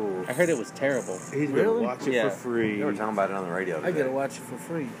 Oh. I heard it was terrible. He's going Really? to watch it Yeah. for free. You were talking about it on the radio I today. gotta watch it for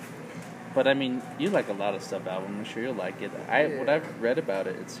free. But I mean, you like a lot of stuff, Alvin. I'm sure you'll like it. What Yeah. I've read about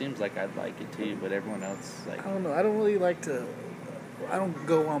it, it seems like I'd like it too, but everyone else like. I don't know. I don't really like to. I don't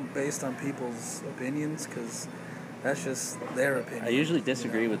go on based on people's opinions because that's just their opinion. I usually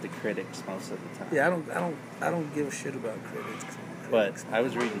disagree you know? with the critics most of the time. Yeah, I don't give a shit about critics. But I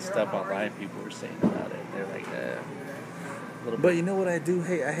was reading stuff online. People were saying about it. They're like, a little But bit. you know what I do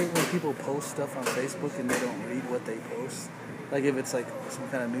hate? I hate when people post stuff on Facebook and they don't read what they post. Like if it's like some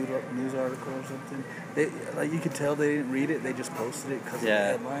kind of news article or something, like you could tell they didn't read it. They just posted it because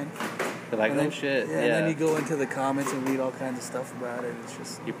Yeah. of the headline. They're like, And oh then- shit. Yeah, and then you go into the comments and read all kinds of stuff about it. It's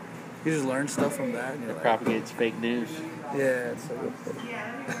just You- you just learn stuff from that. And It you're like, propagates fake news. yeah, it's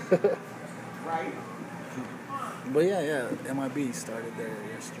like. But yeah, MIB started there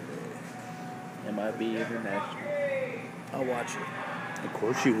yesterday. MIB International. I'll watch it. Of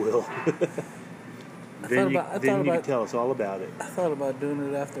course you will. I then you thought can about- tell us all about it. I thought about doing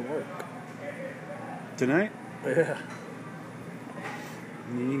it after work. Tonight? Yeah.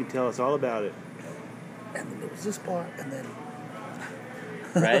 And then you can tell us all about it. And then there was this part, and then.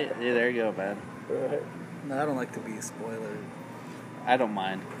 Right? Yeah, there you go, man. Right. No, I don't like to be a spoiler. I don't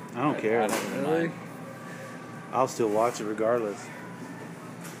mind. I don't care. I don't really Really? mind. I'll still watch it regardless.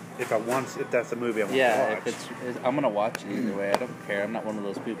 If that's the movie I want Yeah, to if watch. it's, I'm gonna watch it either way. I don't care. I'm not one of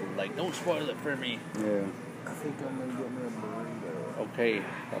those people like, don't spoil it for me. Yeah. I think I'm gonna get me a burrito. Okay,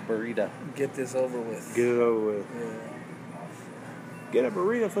 a burrito. Get this over with. Get it over with. Yeah. Get a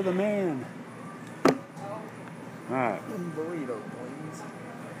burrito for the man. Alright. One burrito, please.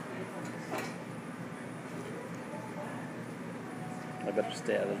 I better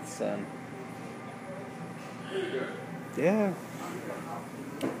stay out of the sun. Yeah.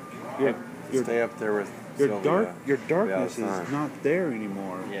 Your Stay up there with Sylvia. your darkness Be outside. is not there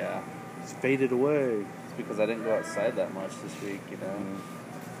anymore. Yeah, It's faded away. it's because I didn't go outside that much this week. You know,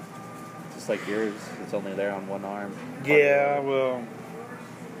 Just like yours, it's only there on one arm. Yeah, well,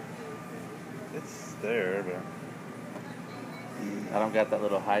 it's there, but I don't got that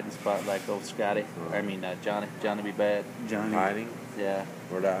little hiding spot like old Scotty. I mean, Johnny be bad. Johnny. Hiding? Yeah,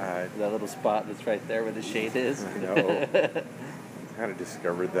 Where'd I hide? that little spot that's right there where the shade is. I know. I kind of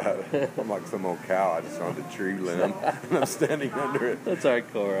discovered that. I'm like some old cow. I just found a tree limb and I'm standing under it. That's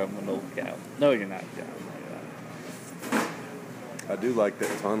hardcore. I'm an old cow. No, you're not, John. I do like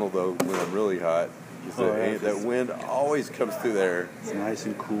that tunnel though when I'm really hot. Just Oh, that, yeah. that wind always comes through there. It's nice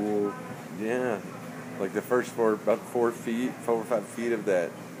and cool. Yeah. Like the first about 4 or 5 feet of that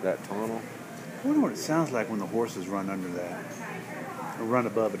tunnel. I wonder what it sounds like when the horses run under that. Or run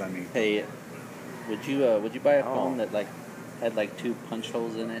above it, I mean. Hey, would you buy a Oh. phone that like had like 2 punch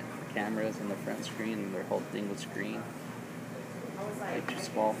holes in it for cameras on the front screen and the whole thing was screen? Like 2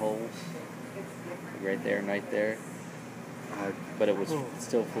 small holes. Right there and right there. But it was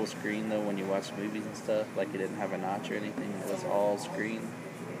still full screen though when you watch movies and stuff. Like it didn't have a notch or anything. It was all screen.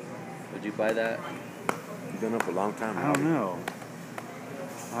 Would you buy that? You've been up a long time. I don't know.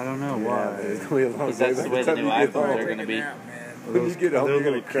 I don't know Yeah, why. it's gonna be a long Because that's day the by way the time new you get iPhones home. are going to be. Nap, man. When you get home, you're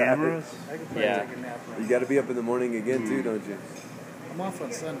gonna cry. cameras. I could probably Yeah. take a nap right You got to be up in the morning again too, don't you? I'm off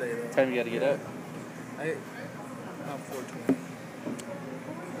on Sunday though. What time you got to get up? I'm 4:20.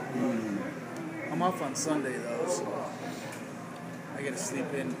 I'm off on Sunday though, so I gotta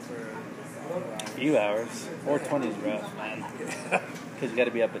sleep in for A few hours. 4:20 is rough, man. Because you got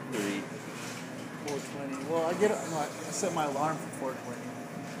to be up at 3. 4:20. Well, I get up. I set my alarm for 4:20.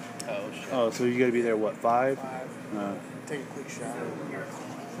 Oh shit. Oh, so you got to be there, what, 5? 5. Take a quick shower.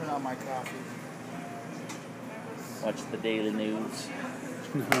 Turn on my coffee. Watch the daily news.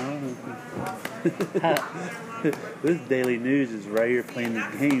 This daily news is right here playing the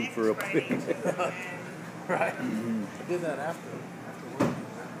game for a quick. Right. I did that after work.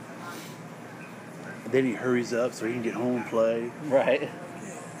 Then he hurries up so he can get home and play. Right.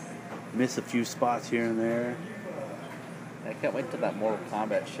 Miss a few spots here and there. I can't wait till that Mortal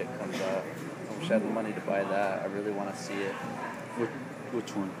Kombat shit comes out. I wish I had the money to buy that. I really want to see it.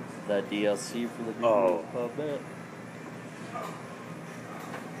 Which one? The DLC for the new Oh. Mortal Kombat.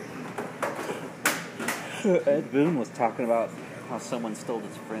 Ed Boon was talking about how someone stole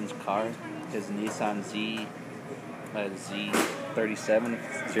his friend's car, his Nissan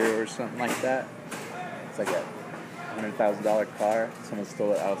Z37 or something like that. It's like a $100,000 car. Someone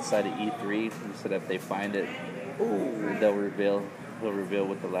stole it outside of E3. He said if they find it, he'll reveal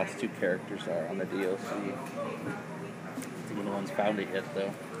what the last 2 characters are on the DLC. I think no one's found it yet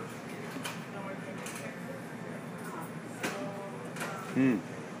though.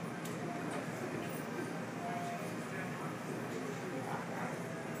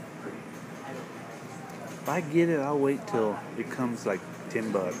 If I get it, I'll wait till it comes like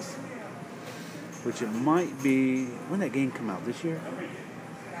 $10. Which it might be. When that game come out? This year?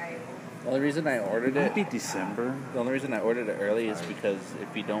 The only reason I ordered It it, might be December. the only reason I ordered it early is because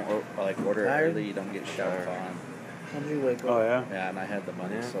if you don't order it Tired? early, you don't get shoved on. When did you wake up? Oh yeah. Yeah, and I had the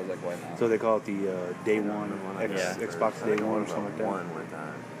money, Yeah. so I was like, why not? So they call it the day one Yeah. Xbox Day One or something like that. One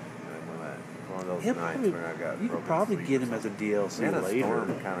time. One of those Yeah, nights probably, when I got you could probably get him as a DLC and a later.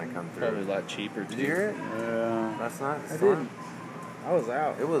 storm kind of come through. Probably a lot cheaper too. Did you hear it? Yeah. Last night? I Storm? didn't. I was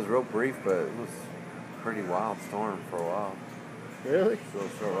out. It was real brief, but it was a pretty wild storm for a while. Really? So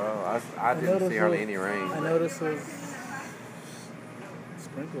for a while, I didn't noticed see hardly it- any rain. I but noticed those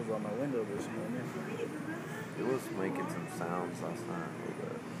sprinkles on my window this morning. It was making some sounds last night a little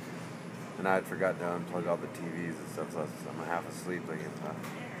bit. And I had forgot to unplug all the TVs and stuff, so I'm half asleep. Like,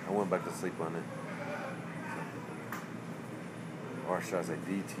 I went back to sleep on it. Or should I say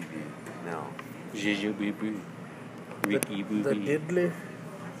DTV? No. Juju Boo Boo. Ricky Boo The Boo. diddly.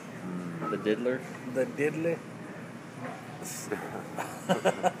 The Diddler. The diddly.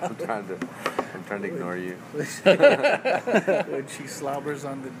 I'm trying to ignore you. When she slobbers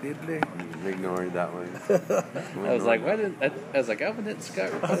on the diddly. Ignore that one. I was like, why didn't I was like, Alvin didn't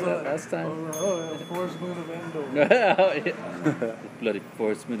Scott record that last time? Oh, Forest Moon of Endor. Yeah. Bloody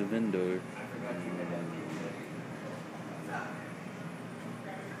Forest Moon of Endor.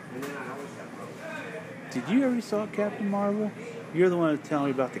 Did you ever saw Captain Marvel? You're the one that telling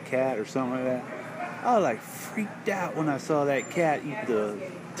me about the cat or something like that. I was like freaked out when I saw that cat eat the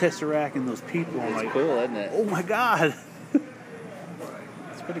Tesseract and those people. I'm It's like, cool, isn't it? oh my god.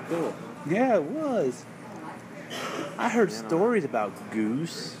 It's pretty cool. Yeah, it was. I heard stories about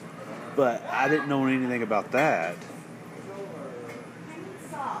Goose, but I didn't know anything about that.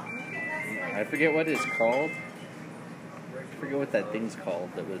 I forget what it's called. I forget what that thing's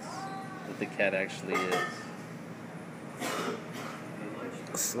called that the cat actually is.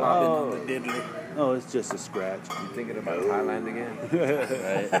 slobbing on the diddly. Oh, it's just a scratch. You thinking about Thailand again?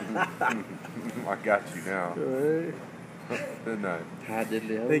 Right? I got you now. Right. Didn't I? How did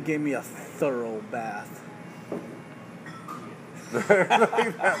they? They gave me a thorough bath. Look at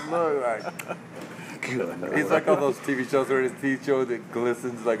that look like. He's like all those TV shows where his teeth show that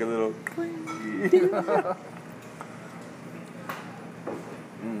glistens like a little.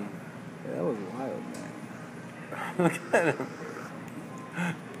 Yeah, that was wild, man. Look at him.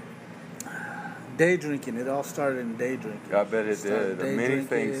 Day drinking. It all started in day drinking. I bet it Started did. day Many drinking.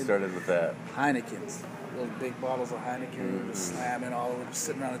 things started with that. Heinekens. Those big bottles of Heineken, just slamming all over, just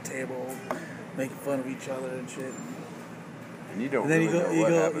sitting around a table, making fun of each other and shit. And you don't And then really know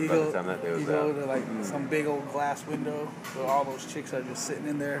what happened by the time that day you was go out. to like some big old glass window where all those chicks are just sitting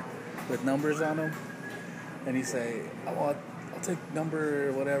in there with numbers on them, and you say, I'll take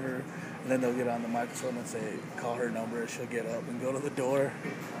number whatever, and then they'll get on the microphone and say, call her number. She'll get up and go to the door,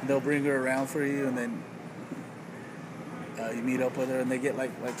 and they'll bring her around for you, and then you meet up with her, and they get like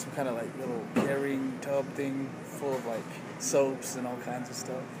some kind of like little carrying tub thing full of like soaps and all kinds of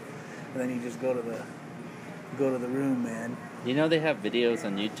stuff, and then you just go to the room, man. You know they have videos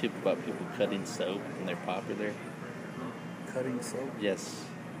on YouTube about people cutting soap and they're popular. Cutting soap. Yes,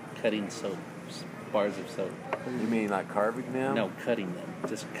 cutting soap, bars of soap. You mean like carving them? No, cutting them,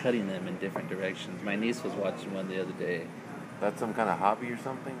 just cutting them in different directions. My niece was watching one the other day. That's some kind of hobby or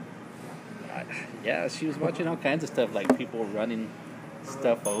something? Yeah, she was watching all kinds of stuff, like people running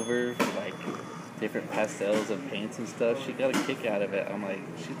stuff over, like different pastels and paints and stuff. She got a kick out of it. I'm like,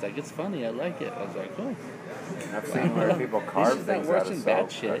 she's like, it's funny, I like it. I was like, oh. I've seen where people carve She's not things out of watching bad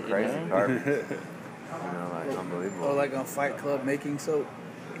soap. shit, Like crazy you know? carving. You know, like unbelievable. Or like on Fight Club making soap.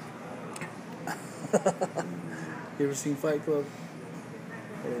 You ever seen Fight Club?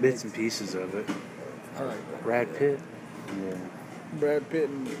 Bits and pieces of it. I like that. Brad Pitt. Yeah. Brad Pitt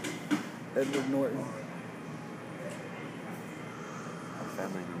and Edward Norton.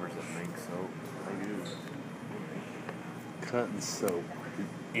 Family members that make soap. They do. Cutting soap in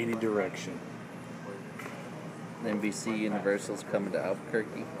any direction. NBC Universal's coming to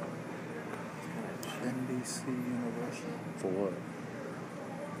Albuquerque. NBC Universal. For what?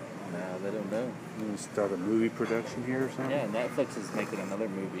 No, they don't know. You want to start a movie production here or something? Yeah, Netflix is making another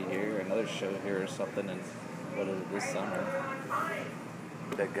movie here, another show here or something, and what is it, this summer?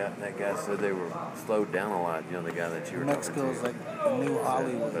 That guy said they were slowed down a lot. You know, the guy that you were Mexico's talking like the new to.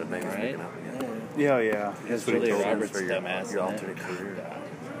 Hollywood. But maybe it's Right? picking up again. Yeah. Yeah. That's what he Julia told us. Roberts For your dumbass. your in it. alternate career.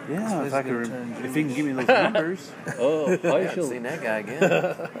 Yeah, if I could, Turn if he can give me those numbers, Oh, I why haven't seen that guy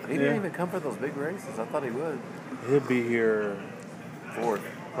again. He didn't even come for those big races. I thought he would. he'll be here Fourth,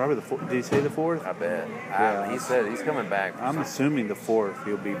 probably the 4th. Did he say the 4th? I bet. Yeah. He said he's coming back. I'm assuming the 4th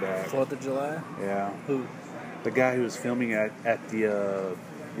he'll be back. 4th of July? Yeah. Who? The guy who was filming at the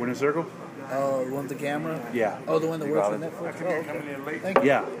Winter Circle? Oh, the one with the camera? Yeah. Oh, the one that You works got on it. Netflix? Oh, okay. Thank you.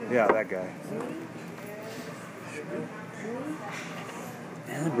 Yeah, that guy.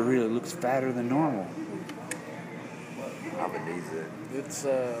 Man, the burrito looks fatter than normal. Papa needs it. It's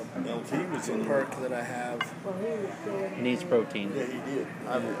a perk that I have. needs protein. Yeah, he did.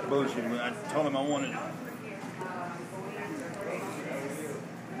 I bullshit him. I told him I wanted.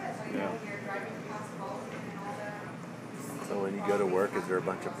 Yeah. So when you go to work, is there a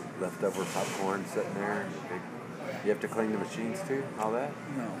bunch of leftover popcorn sitting there? You have to clean the machines too? All that?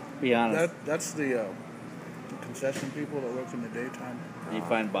 No. Be honest, That's the concession people that work in the daytime. you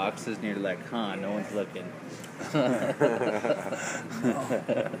find boxes and you're like, huh, no one's looking. I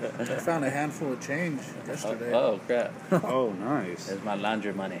found a handful of change yesterday. Oh, crap. Oh, nice. There's my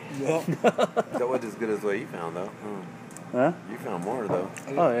laundry money. Well, That wasn't as good as what you found, though. Huh? You found more, though.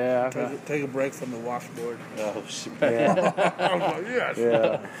 Oh, yeah. take a break from the washboard. Oh, shit. Yeah. I was like, yes.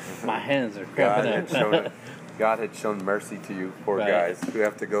 Yeah. My hands are God cramping had, up. shown, God had shown mercy to you, poor Right. guys, who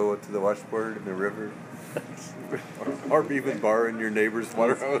have to go to the washboard in the river. Or even borrowing your neighbor's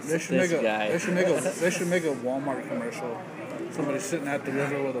water hose. They should This make a. guy. They should make a. They should make a Walmart commercial. Somebody sitting at the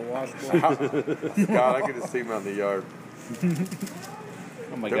river with a washboard. God, I could have seen him out in the yard.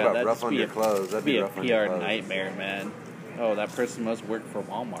 Oh my Talk god, about that'd rough just on be your a, clothes. That'd be be a rough on your PR clothes. nightmare, man. Oh, that person must work for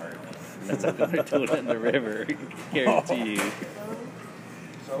Walmart. That's how they're doing it in the river. Guarantee you.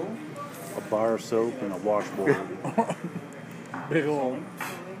 A bar of soap and a washboard. Big old.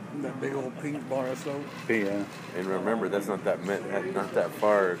 That big old pink bar of soap. Yeah. And remember, that's not that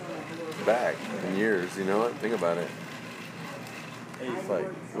far back in years. You know what? Think about it. It's like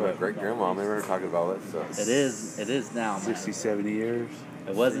my great grandma. I remember her talking about all that stuff. It is now, man. 60, 70 years.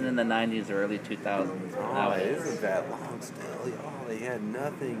 It wasn't in the 90s or early 2000s. Now Oh, it it is. isn't that long still. Oh, they had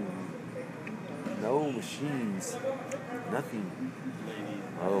nothing. No machines. Nothing.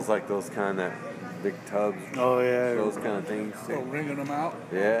 Those like those kind of big tubs. Oh yeah. Those kind of things. So wringing them out.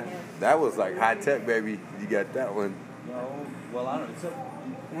 Yeah, that was like high tech, baby. You got that one. No, well, I don't. It's a,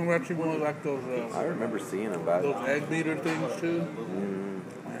 Remember actually one of like those I remember seeing them back. those egg beater things too.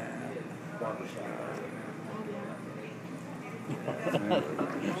 I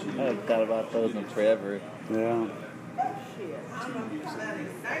haven't thought about those in forever. Yeah.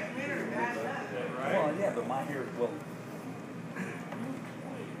 well, yeah, but my hair. Well,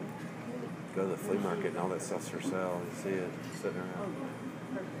 Go to the flea market and all that stuff's for sale. You see it sitting around.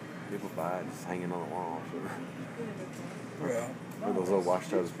 People buy it, just hanging on the wall. Yeah. Or those little wash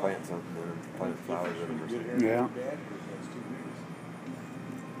tubs, plant something in them, plant flowers in them or something. Yeah.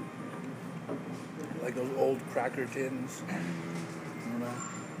 Like those old cracker tins. You know.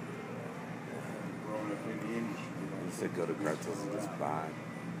 growing up in the industry, I used to go to Craigslist and just buy.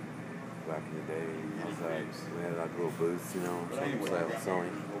 Back in the day, I was like, we had like little booths, you know,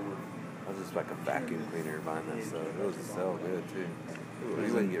 selling. I was just like a vacuum cleaner buying that stuff. It was to sell good too.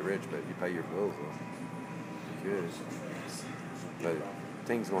 You wouldn't get rich, but you pay your bills though. Good. But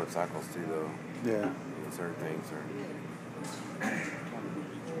things go in cycles too, though. Yeah. Certain things are.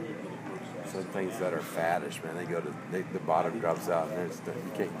 Some things that are faddish, man. The bottom drops out, and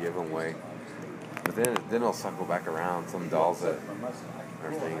you can't give them away. But then they'll cycle back around. Some dolls that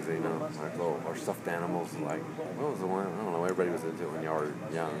are things, you know, like little or stuffed animals. Like what was the one? I don't know. Everybody was into it when y'all were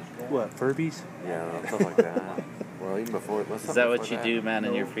young. What, Furbies? Yeah, stuff like that. Well, even before. Is that what you do, man,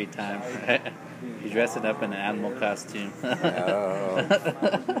 in your free time? You're dressing up in an animal costume.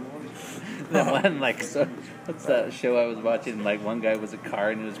 That one, like, so, what's that show I was watching? Like, one guy was a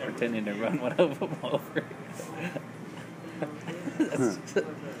car and he was pretending to run one of them over.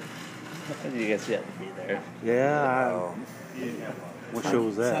 You guys had to be there. Yeah. What show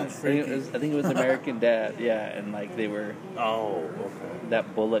was that? I think it was American Dad. Yeah, and like they were. Oh, okay.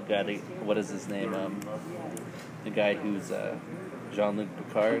 That bullet guy. What is his name? The guy who's Jean-Luc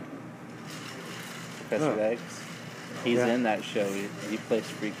Picard, Professor X. He's in that show. He plays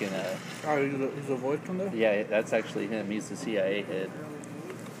freaking. Oh, he's a voice from there? Yeah, that's actually him. He's the CIA head.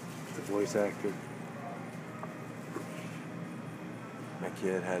 The voice actor. My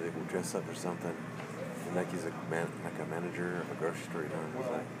kid had to dress up for something. And like he's like a manager of a grocery store. You know,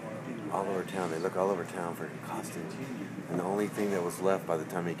 he's like all over town. They look all over town for costumes. And the only thing that was left by the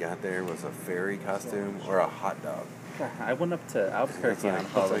time he got there was a fairy costume or a hot dog. I went up to Albuquerque on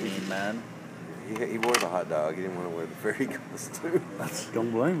Halloween, man. He wore the hot dog. He didn't want to wear the fairy costume.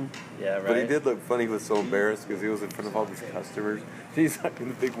 Don't blame him. Yeah, right. But he did look funny. He was so embarrassed because he was in front of all these customers. He's like in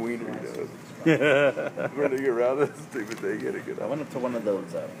the big wiener, you know. Running around this stupid thing. He had a good I went up to one of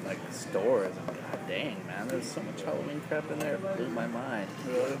those like stores. And God dang, man, there's so much Halloween crap in there. It blew my mind.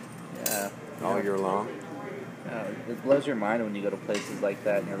 Yeah. all year long. Yeah, it blows your mind when you go to places like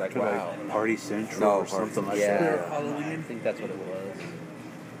that and you're like, wow. Like Party Central No, or something like Yeah. that. I think that's what it was.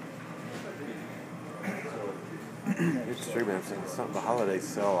 It's true, man. The holidays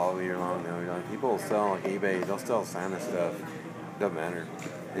sell all year long now. You know, people will sell on eBay. They'll sell Santa stuff. Doesn't matter.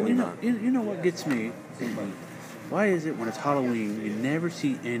 Well, you know what gets me? Why is it when it's Halloween you never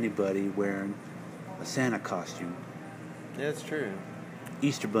see anybody wearing a Santa costume, Yeah, it's true.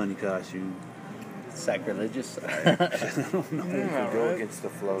 Easter Bunny costume? Sacrilegious. I don't know. Go against the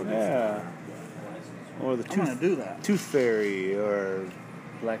flow. Yeah. Or the I'm gonna do that. Tooth Fairy, or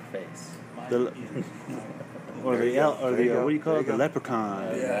Blackface. the or There the you go. or There the you go. what do you call There it? you The go.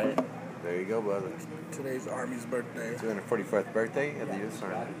 leprechaun. Yeah. Right? There you go, brother. Today's Army's birthday. 244th birthday of the U.S.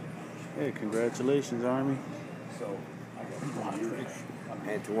 Army. Hey, congratulations, Army.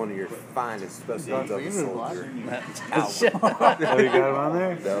 And to one of your finest specimens of a soldier. Oh, you got him on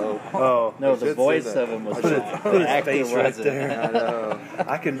there? No. Oh, No, I the should voice say that. of him was Put his actor face right wasn't. there. I know.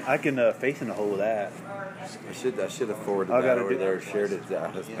 I can face in the hole with that. I should have forwarded I that gotta over do- there, shared it to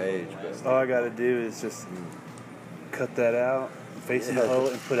his page. But All I got to do is just cut that out, face in the Yeah. hole,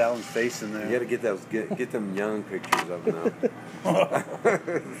 and put Alan's face in you got there. to get them young pictures of him.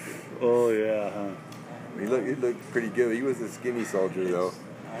 Oh yeah, huh? He looked pretty good. He was a skinny soldier though.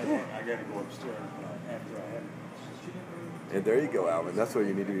 I gotta go upstairs after I have. And there you go, Alvin. That's what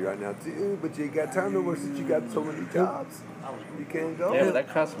you need to be right now too. But you ain't got time no more since you got so many jobs. You can't go. Yeah, but that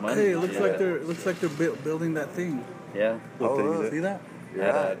costs money. Hey, it to looks do like that. they're building that thing. Yeah. What thing is See it? that? At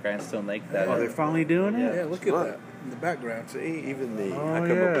Yeah. Grindstone Lake. That Oh, they're finally doing it. Yeah, look at Look. that in the background. See, even me. Oh, I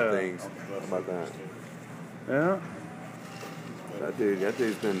come up yeah. with things. How about that? Yeah. That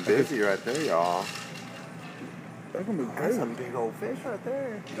dude's been busy right there, y'all. That's gonna be That's crazy. a big old fish right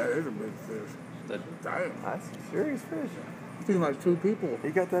there. That is a big fish. the, Damn. That's a serious fish. I think like 2 people. He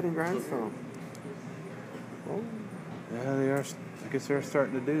got that in Grindstone. Oh. Yeah, they are. I guess they're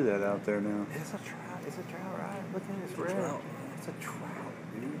starting to do that out there now. It's a trout. It's a trout, right? Look at this red. trout. It's a trout,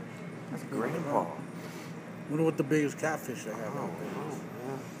 dude. That's grandpa. Wonder what the biggest catfish they have Oh, out there.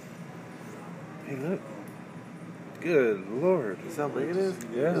 yeah. Hey, look. Good Lord. You see how big it is?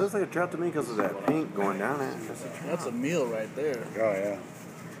 Yeah. It looks like a trout to me because of that pink going down it. That's a trout. That's a meal right there. Oh, yeah.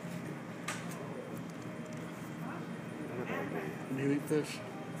 Look at that man. Can you eat fish?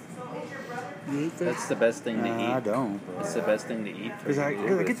 You eat fish? That's the best thing to eat. I don't. It's the best thing to eat. Because I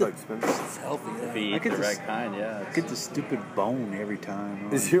It's get the, expensive. It's healthy. If Yeah. you I eat get the this- right kind, yeah. I get the stupid bone every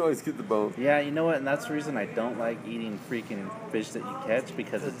time. You always get the bone. Yeah, you know what, and that's the reason I don't like eating freaking fish that you catch,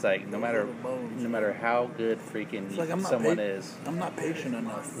 because it's like no matter how good freaking It's like I'm not someone pa- is. I'm not patient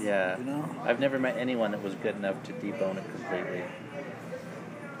enough. Yeah, You know? I've never met anyone that was good enough to debone it completely.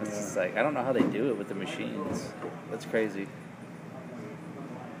 It's just like I don't know how they do it with the machines. That's crazy.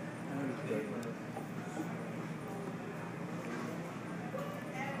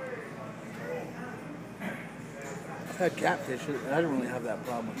 I've had catfish. I didn't really have that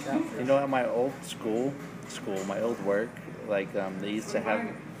problem with catfish. You know, at my old my old work, like they used to have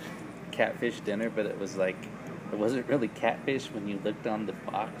catfish dinner, but it was like it wasn't really catfish when you looked on the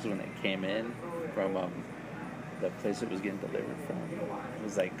box when it came in from the place it was getting delivered from. It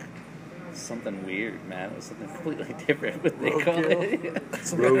was like something weird, man. It was something completely different, but they call it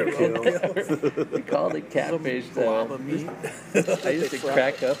Roadkill. they called it catfish. So Guava meat. I used to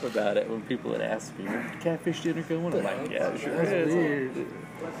crack up about it when people would ask me, "Catfish dinner going?" I'm like, "Yeah, sure That's is." weird.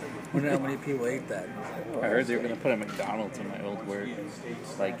 Wonder how many people ate that. I heard they were gonna put a McDonald's in my old work,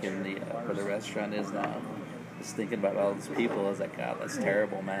 like in the where the restaurant is now. Just thinking about all those people, I was like, God, that's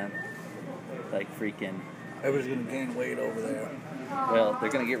terrible, man. Like freaking. Everybody's gonna gain weight over there. Well, they're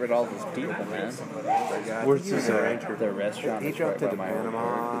gonna get rid of all those people, man. Where's this The restaurant He is dropped right it by to my old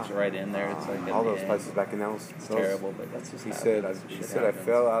Panama. work. It's right in there. It's like all in the those end. places back in those. It's terrible, but that's just He happens. said, That's he shit said I happens.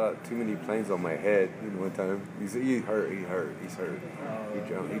 fell out of too many planes on my head one time. He said, he's hurt.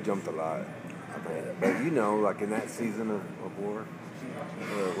 He jumped a lot. But you know, like in that season of war,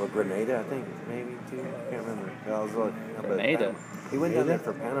 or Grenada, I think maybe too. I can't remember. I was like, Grenada? He went down there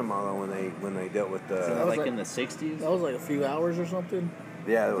for Panama though, when they dealt with So the. like like- in the 60s? That was like a few hours or something.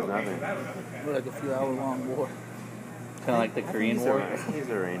 Yeah, there was nothing. Like a few hour long war. Kind of like the Korean He's War? He's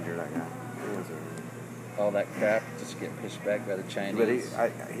a ranger, that guy. He was a ranger. All that crap just get pushed back by the Chinese.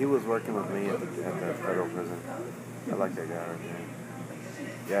 But he was working with me at the federal prison. I like that guy right there.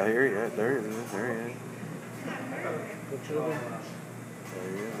 Yeah, there he is. There he is. Picture of him. There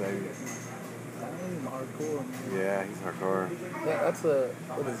he is, baby. Damn, hardcore. Yeah, he's hardcore. That's a,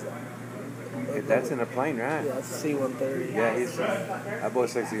 what is that? That's in a plane, right? Yeah, that's a C-130. Yeah, that boy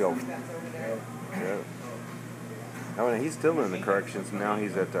sexy go. Yeah. Oh, and he's still in the corrections. Now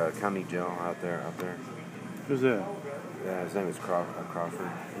he's at county jail out there. Who's that? Yeah, his name is Crawford.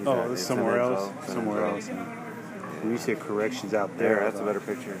 He's Oh, at- this is it's somewhere in else. Enzo. Somewhere else. When you say corrections out There, there, that's a better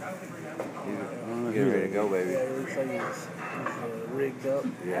picture. He's getting ready to go, baby. Yeah, it looks like he's rigged up.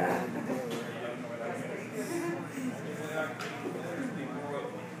 Yeah.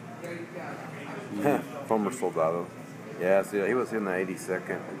 Former soldado. Yeah, see, he was in the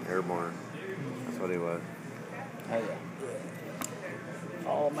 82nd Airborne. That's what he was. Oh, yeah.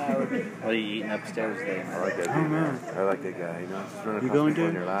 All American. What are you eating upstairs today? I like that Oh, dude. man. I like that guy. You know, just run You across going people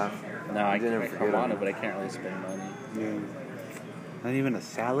in to? your life. No, I You didn't can't. I forget want him. to, but I can't really spend money. yeah. Not even a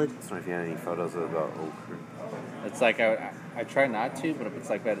salad. I don't know if you had any photos of old crew. It's like I try not to, but if it's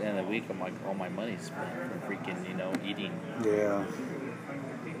like by the end of the week, I'm like, all my money's spent from freaking, eating. Yeah.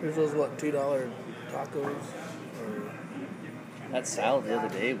 Here's those, what, $2 tacos? Or That salad the other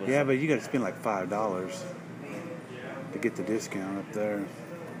day was. Yeah, but you got to spend like $5 to get the discount up there.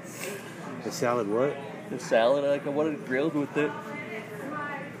 The salad, what? The salad, like I wanted it grilled with it,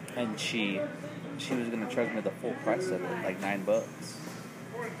 and she was gonna charge me the full price of it, like $9. I was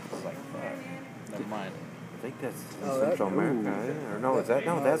like, fuck, never mind. I think that's Oh, that- Central America. Yeah. Or no, is that?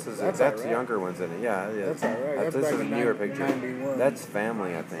 No, No, that's that's the Iraq. younger ones in it. Yeah, yeah. That's Iraq. That's this back is a in newer picture. 91. That's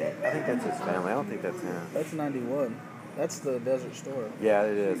family, I think. I think that's his family. I don't think that's him. that's 91. That's the Desert Storm. Yeah,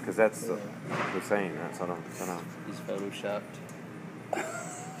 it is, because that's Hussein. That's what I'm. He's photoshopped.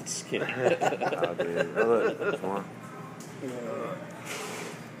 Just kidding. Oh, dude. Oh, look, there's one.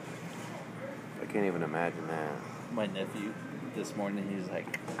 I can't even imagine that. My nephew this morning, he was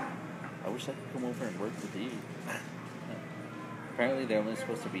like, I wish I could come over and work with you. Apparently they're only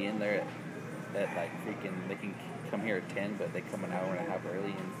supposed to be in there at like freaking, they can come here at 10, but they come an hour and a half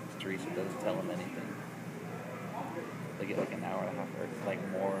early, and Teresa doesn't tell them anything. They get like an hour and a half or like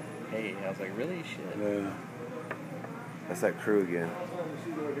more pay. I was like, really? Shit. Yeah. That's that crew again.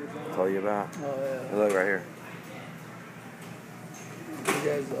 I told you about. Oh, yeah. Hey, look right here.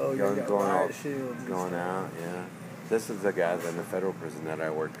 guys, oh, you Going- got going riot out- shields. and going stuff. out. Yeah, this is the guys in the federal prison that I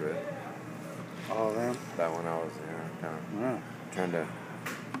worked with. Oh, them. That when I was kind of Yeah. trying to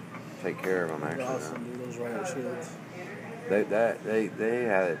take care of them. Actually, Awesome, dude. Those riot shields. they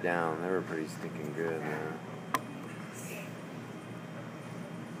had it down. They were pretty stinking good, man.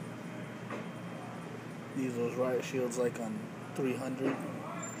 Use those riot shields like on 300.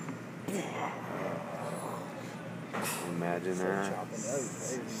 Imagine Start that. chopping. That'd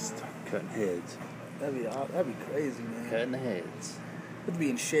be crazy. Cutting heads. That'd be crazy, man. Cutting heads. You'd be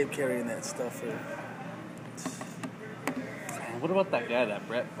in shape carrying that stuff. For What about that guy, that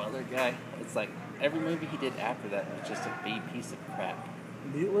Brett Butler guy? It's like every movie he did after that was just a B piece of crap.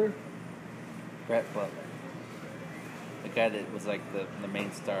 Butler? Brett Butler. The guy that was like the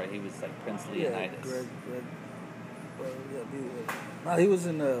main star, he was like Prince Leonidas. Greg. Well, yeah, Butler. No, he was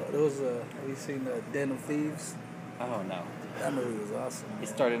in there was have you seen Den of Thieves? Oh no. That movie was awesome. He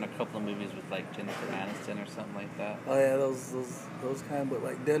man. starred in a couple of movies with like Jennifer Aniston or something like that. Oh yeah, those kind, but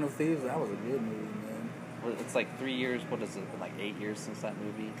like Den of Thieves, that was a good movie, man. Well, it's like 3 years, what is it, like 8 years since that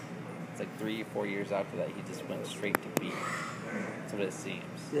movie? It's like 3 or 4 years after that, he just went straight to B. That's what it seems.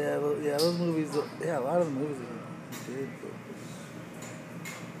 Yeah, those movies. Yeah, a lot of the movies he did. But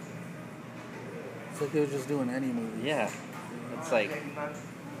it's like he was just doing any movie. Yeah. It's like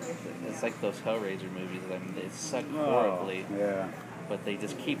those Hellraiser movies. I mean, they suck Oh, horribly, yeah. but they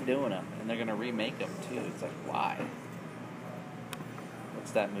just keep doing them, and they're gonna remake them too. It's like, why?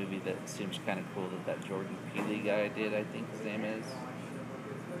 What's that movie that seems kind of cool that Jordan Peele guy did? I think his name is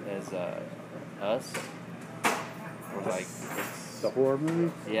Us. Or like it's, The horror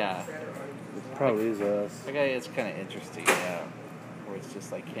movie? yeah, It probably is us. that guy is kind of interesting. Yeah, where it's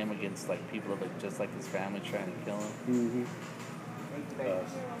just like him against like people that look just like his family trying to kill him. Mm-hmm. I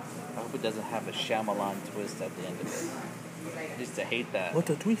hope it doesn't have a Shyamalan twist at the end of it. I used to hate that. What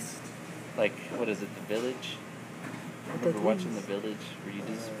a twist! Like, what is it, The Village? What Remember a watching twist. The Village? Were you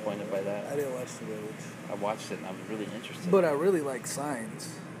disappointed by I that? didn't watch The Village, I watched it and I was really interested. but I really like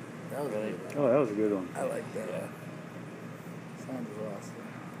Signs. That was Really? good. Oh, that was a good one. I like that. Yeah. Signs was awesome.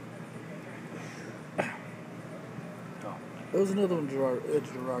 Oh, There was another one, Gerard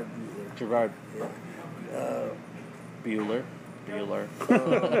Butler. Gerard Yeah. Bueller. Bueller.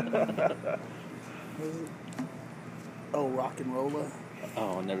 What was it? Oh, Rock and Roller.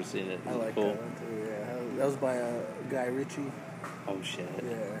 Oh, I've never seen it. I Is it like cool? that one too. Yeah, that was by Guy Ritchie. Oh shit.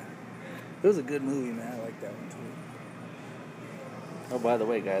 Yeah, it was a good movie, man. I like that one too. Oh, by the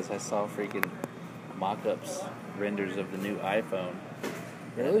way, guys, I saw freaking mock-ups, renders of the new iPhone.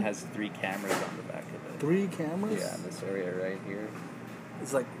 And Really? it has 3 cameras on the back of it. 3 cameras. Yeah, in this area right here.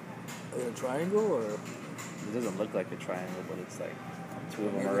 It's like a triangle, or It doesn't look like a triangle, but it's like 2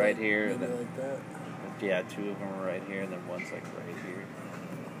 of them maybe are right like- here, and maybe then like that. yeah, 2 of them are right here, and then one's like right here.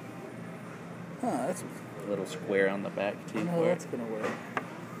 Huh? That's A little square on the back too. no, Where that's gonna work.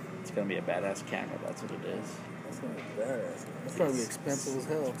 it's gonna be a badass camera. That's what it is. That's gonna be badass. That's probably be expensive as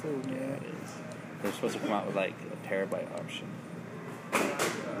hell too, Yeah, man. it is. They're supposed to come out with like a terabyte option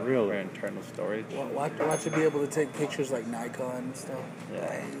for Really? internal storage. Watch it be able to take pictures like Nikon and stuff. Yeah.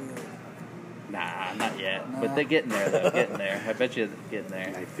 Dang. Nah, not yet. Nah. But they're getting there though. Getting there. I bet you they're getting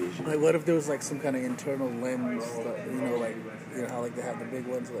there. Night vision. Like, what if there was like some kind of internal lens, like how like they have the big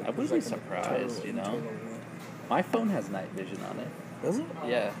ones? Like, I wouldn't there's, be like, an surprised, you know? internal lens. My phone has night vision on it. Does it?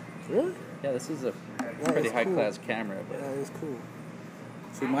 Yeah. Really? Yeah, this is a That pretty is high cool. class camera, but Yeah, it's cool.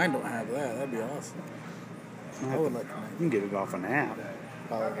 See, mine don't have that. That'd be awesome. I would like You mine. can get it off an app.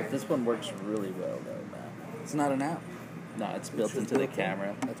 but this one works really well though, man. It's not an app. No, it's built It's just into the built in.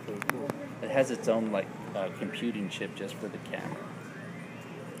 camera. That's pretty cool. It has its own like computing chip just for the camera.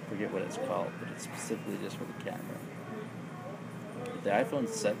 Forget what it's called, but it's specifically just for the camera. The iPhone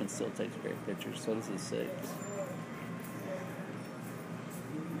 7 still takes great pictures. So does the 6.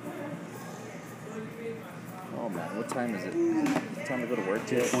 Oh man, what time is it? Is it time to go to work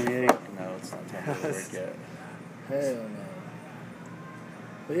yet? 2:28. No, it's not time to go to work yet. Hell no.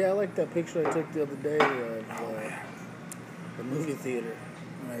 But yeah, I like that picture I took the other day of the movie theater.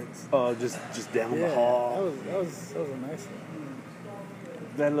 Right? Oh, just down Yeah, the hall. that was a nice one.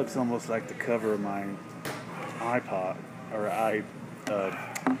 That looks almost like the cover of my iPod or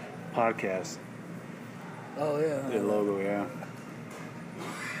podcast. Oh yeah. The logo, yeah.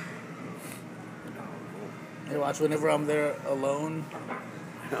 Hey, watch, whenever I'm there alone,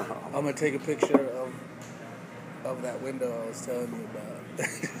 I'm gonna take a picture of that window I was telling you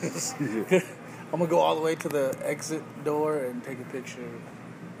about. I'm gonna go all the way to the exit door and take a picture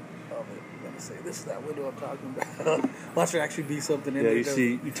of it. I'm gonna say, "This is that window I'm talking about." Watch there actually be something in Yeah, there. you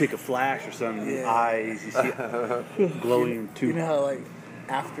see, you take a flash or something, Yeah. eyes, you see glowing You too. know how like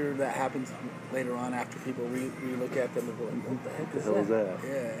after that happens later on, after people re-look at them and go, what the heck is hell is that?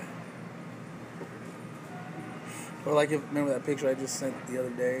 Yeah. Or like, remember that picture I just sent the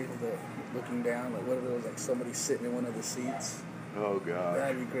other day, the looking down, like what if it was like somebody sitting in one of the seats? Oh god.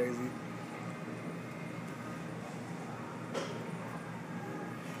 That'd be crazy.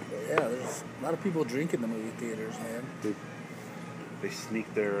 But yeah, there's a lot of people drinking the movie theaters, man. They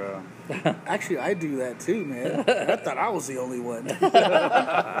sneak their. Actually, I do that too, man. I thought I was the only one.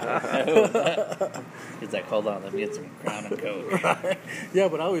 He's like, hold on, let me get some Crown and Coke. Yeah,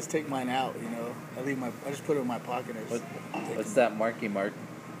 but I always take mine out. I just put it in my pocket. What's that Marky Mark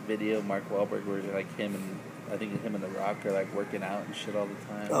video, Mark Wahlberg, where like him and I think him and The Rock are like working out and shit all the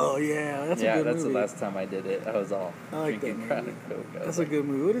time. Oh yeah, that's a good movie. The last time I did it. I was all I like drinking that Crown movie. and Coke. That's a good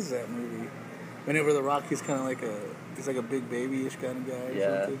movie. What is that movie? Whenever The Rock, he's kind of like he's like a big babyish kind of guy. Or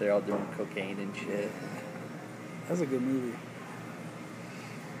yeah, something. they're all doing cocaine and shit. That's a good movie.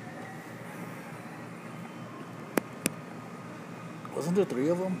 Wasn't there 3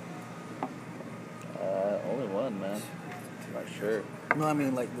 of them? Only one, man. I'm not sure. No, I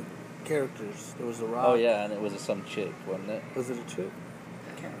mean like the characters. There was The Rock. Oh yeah, and it was some chick, wasn't it? Was it a chick?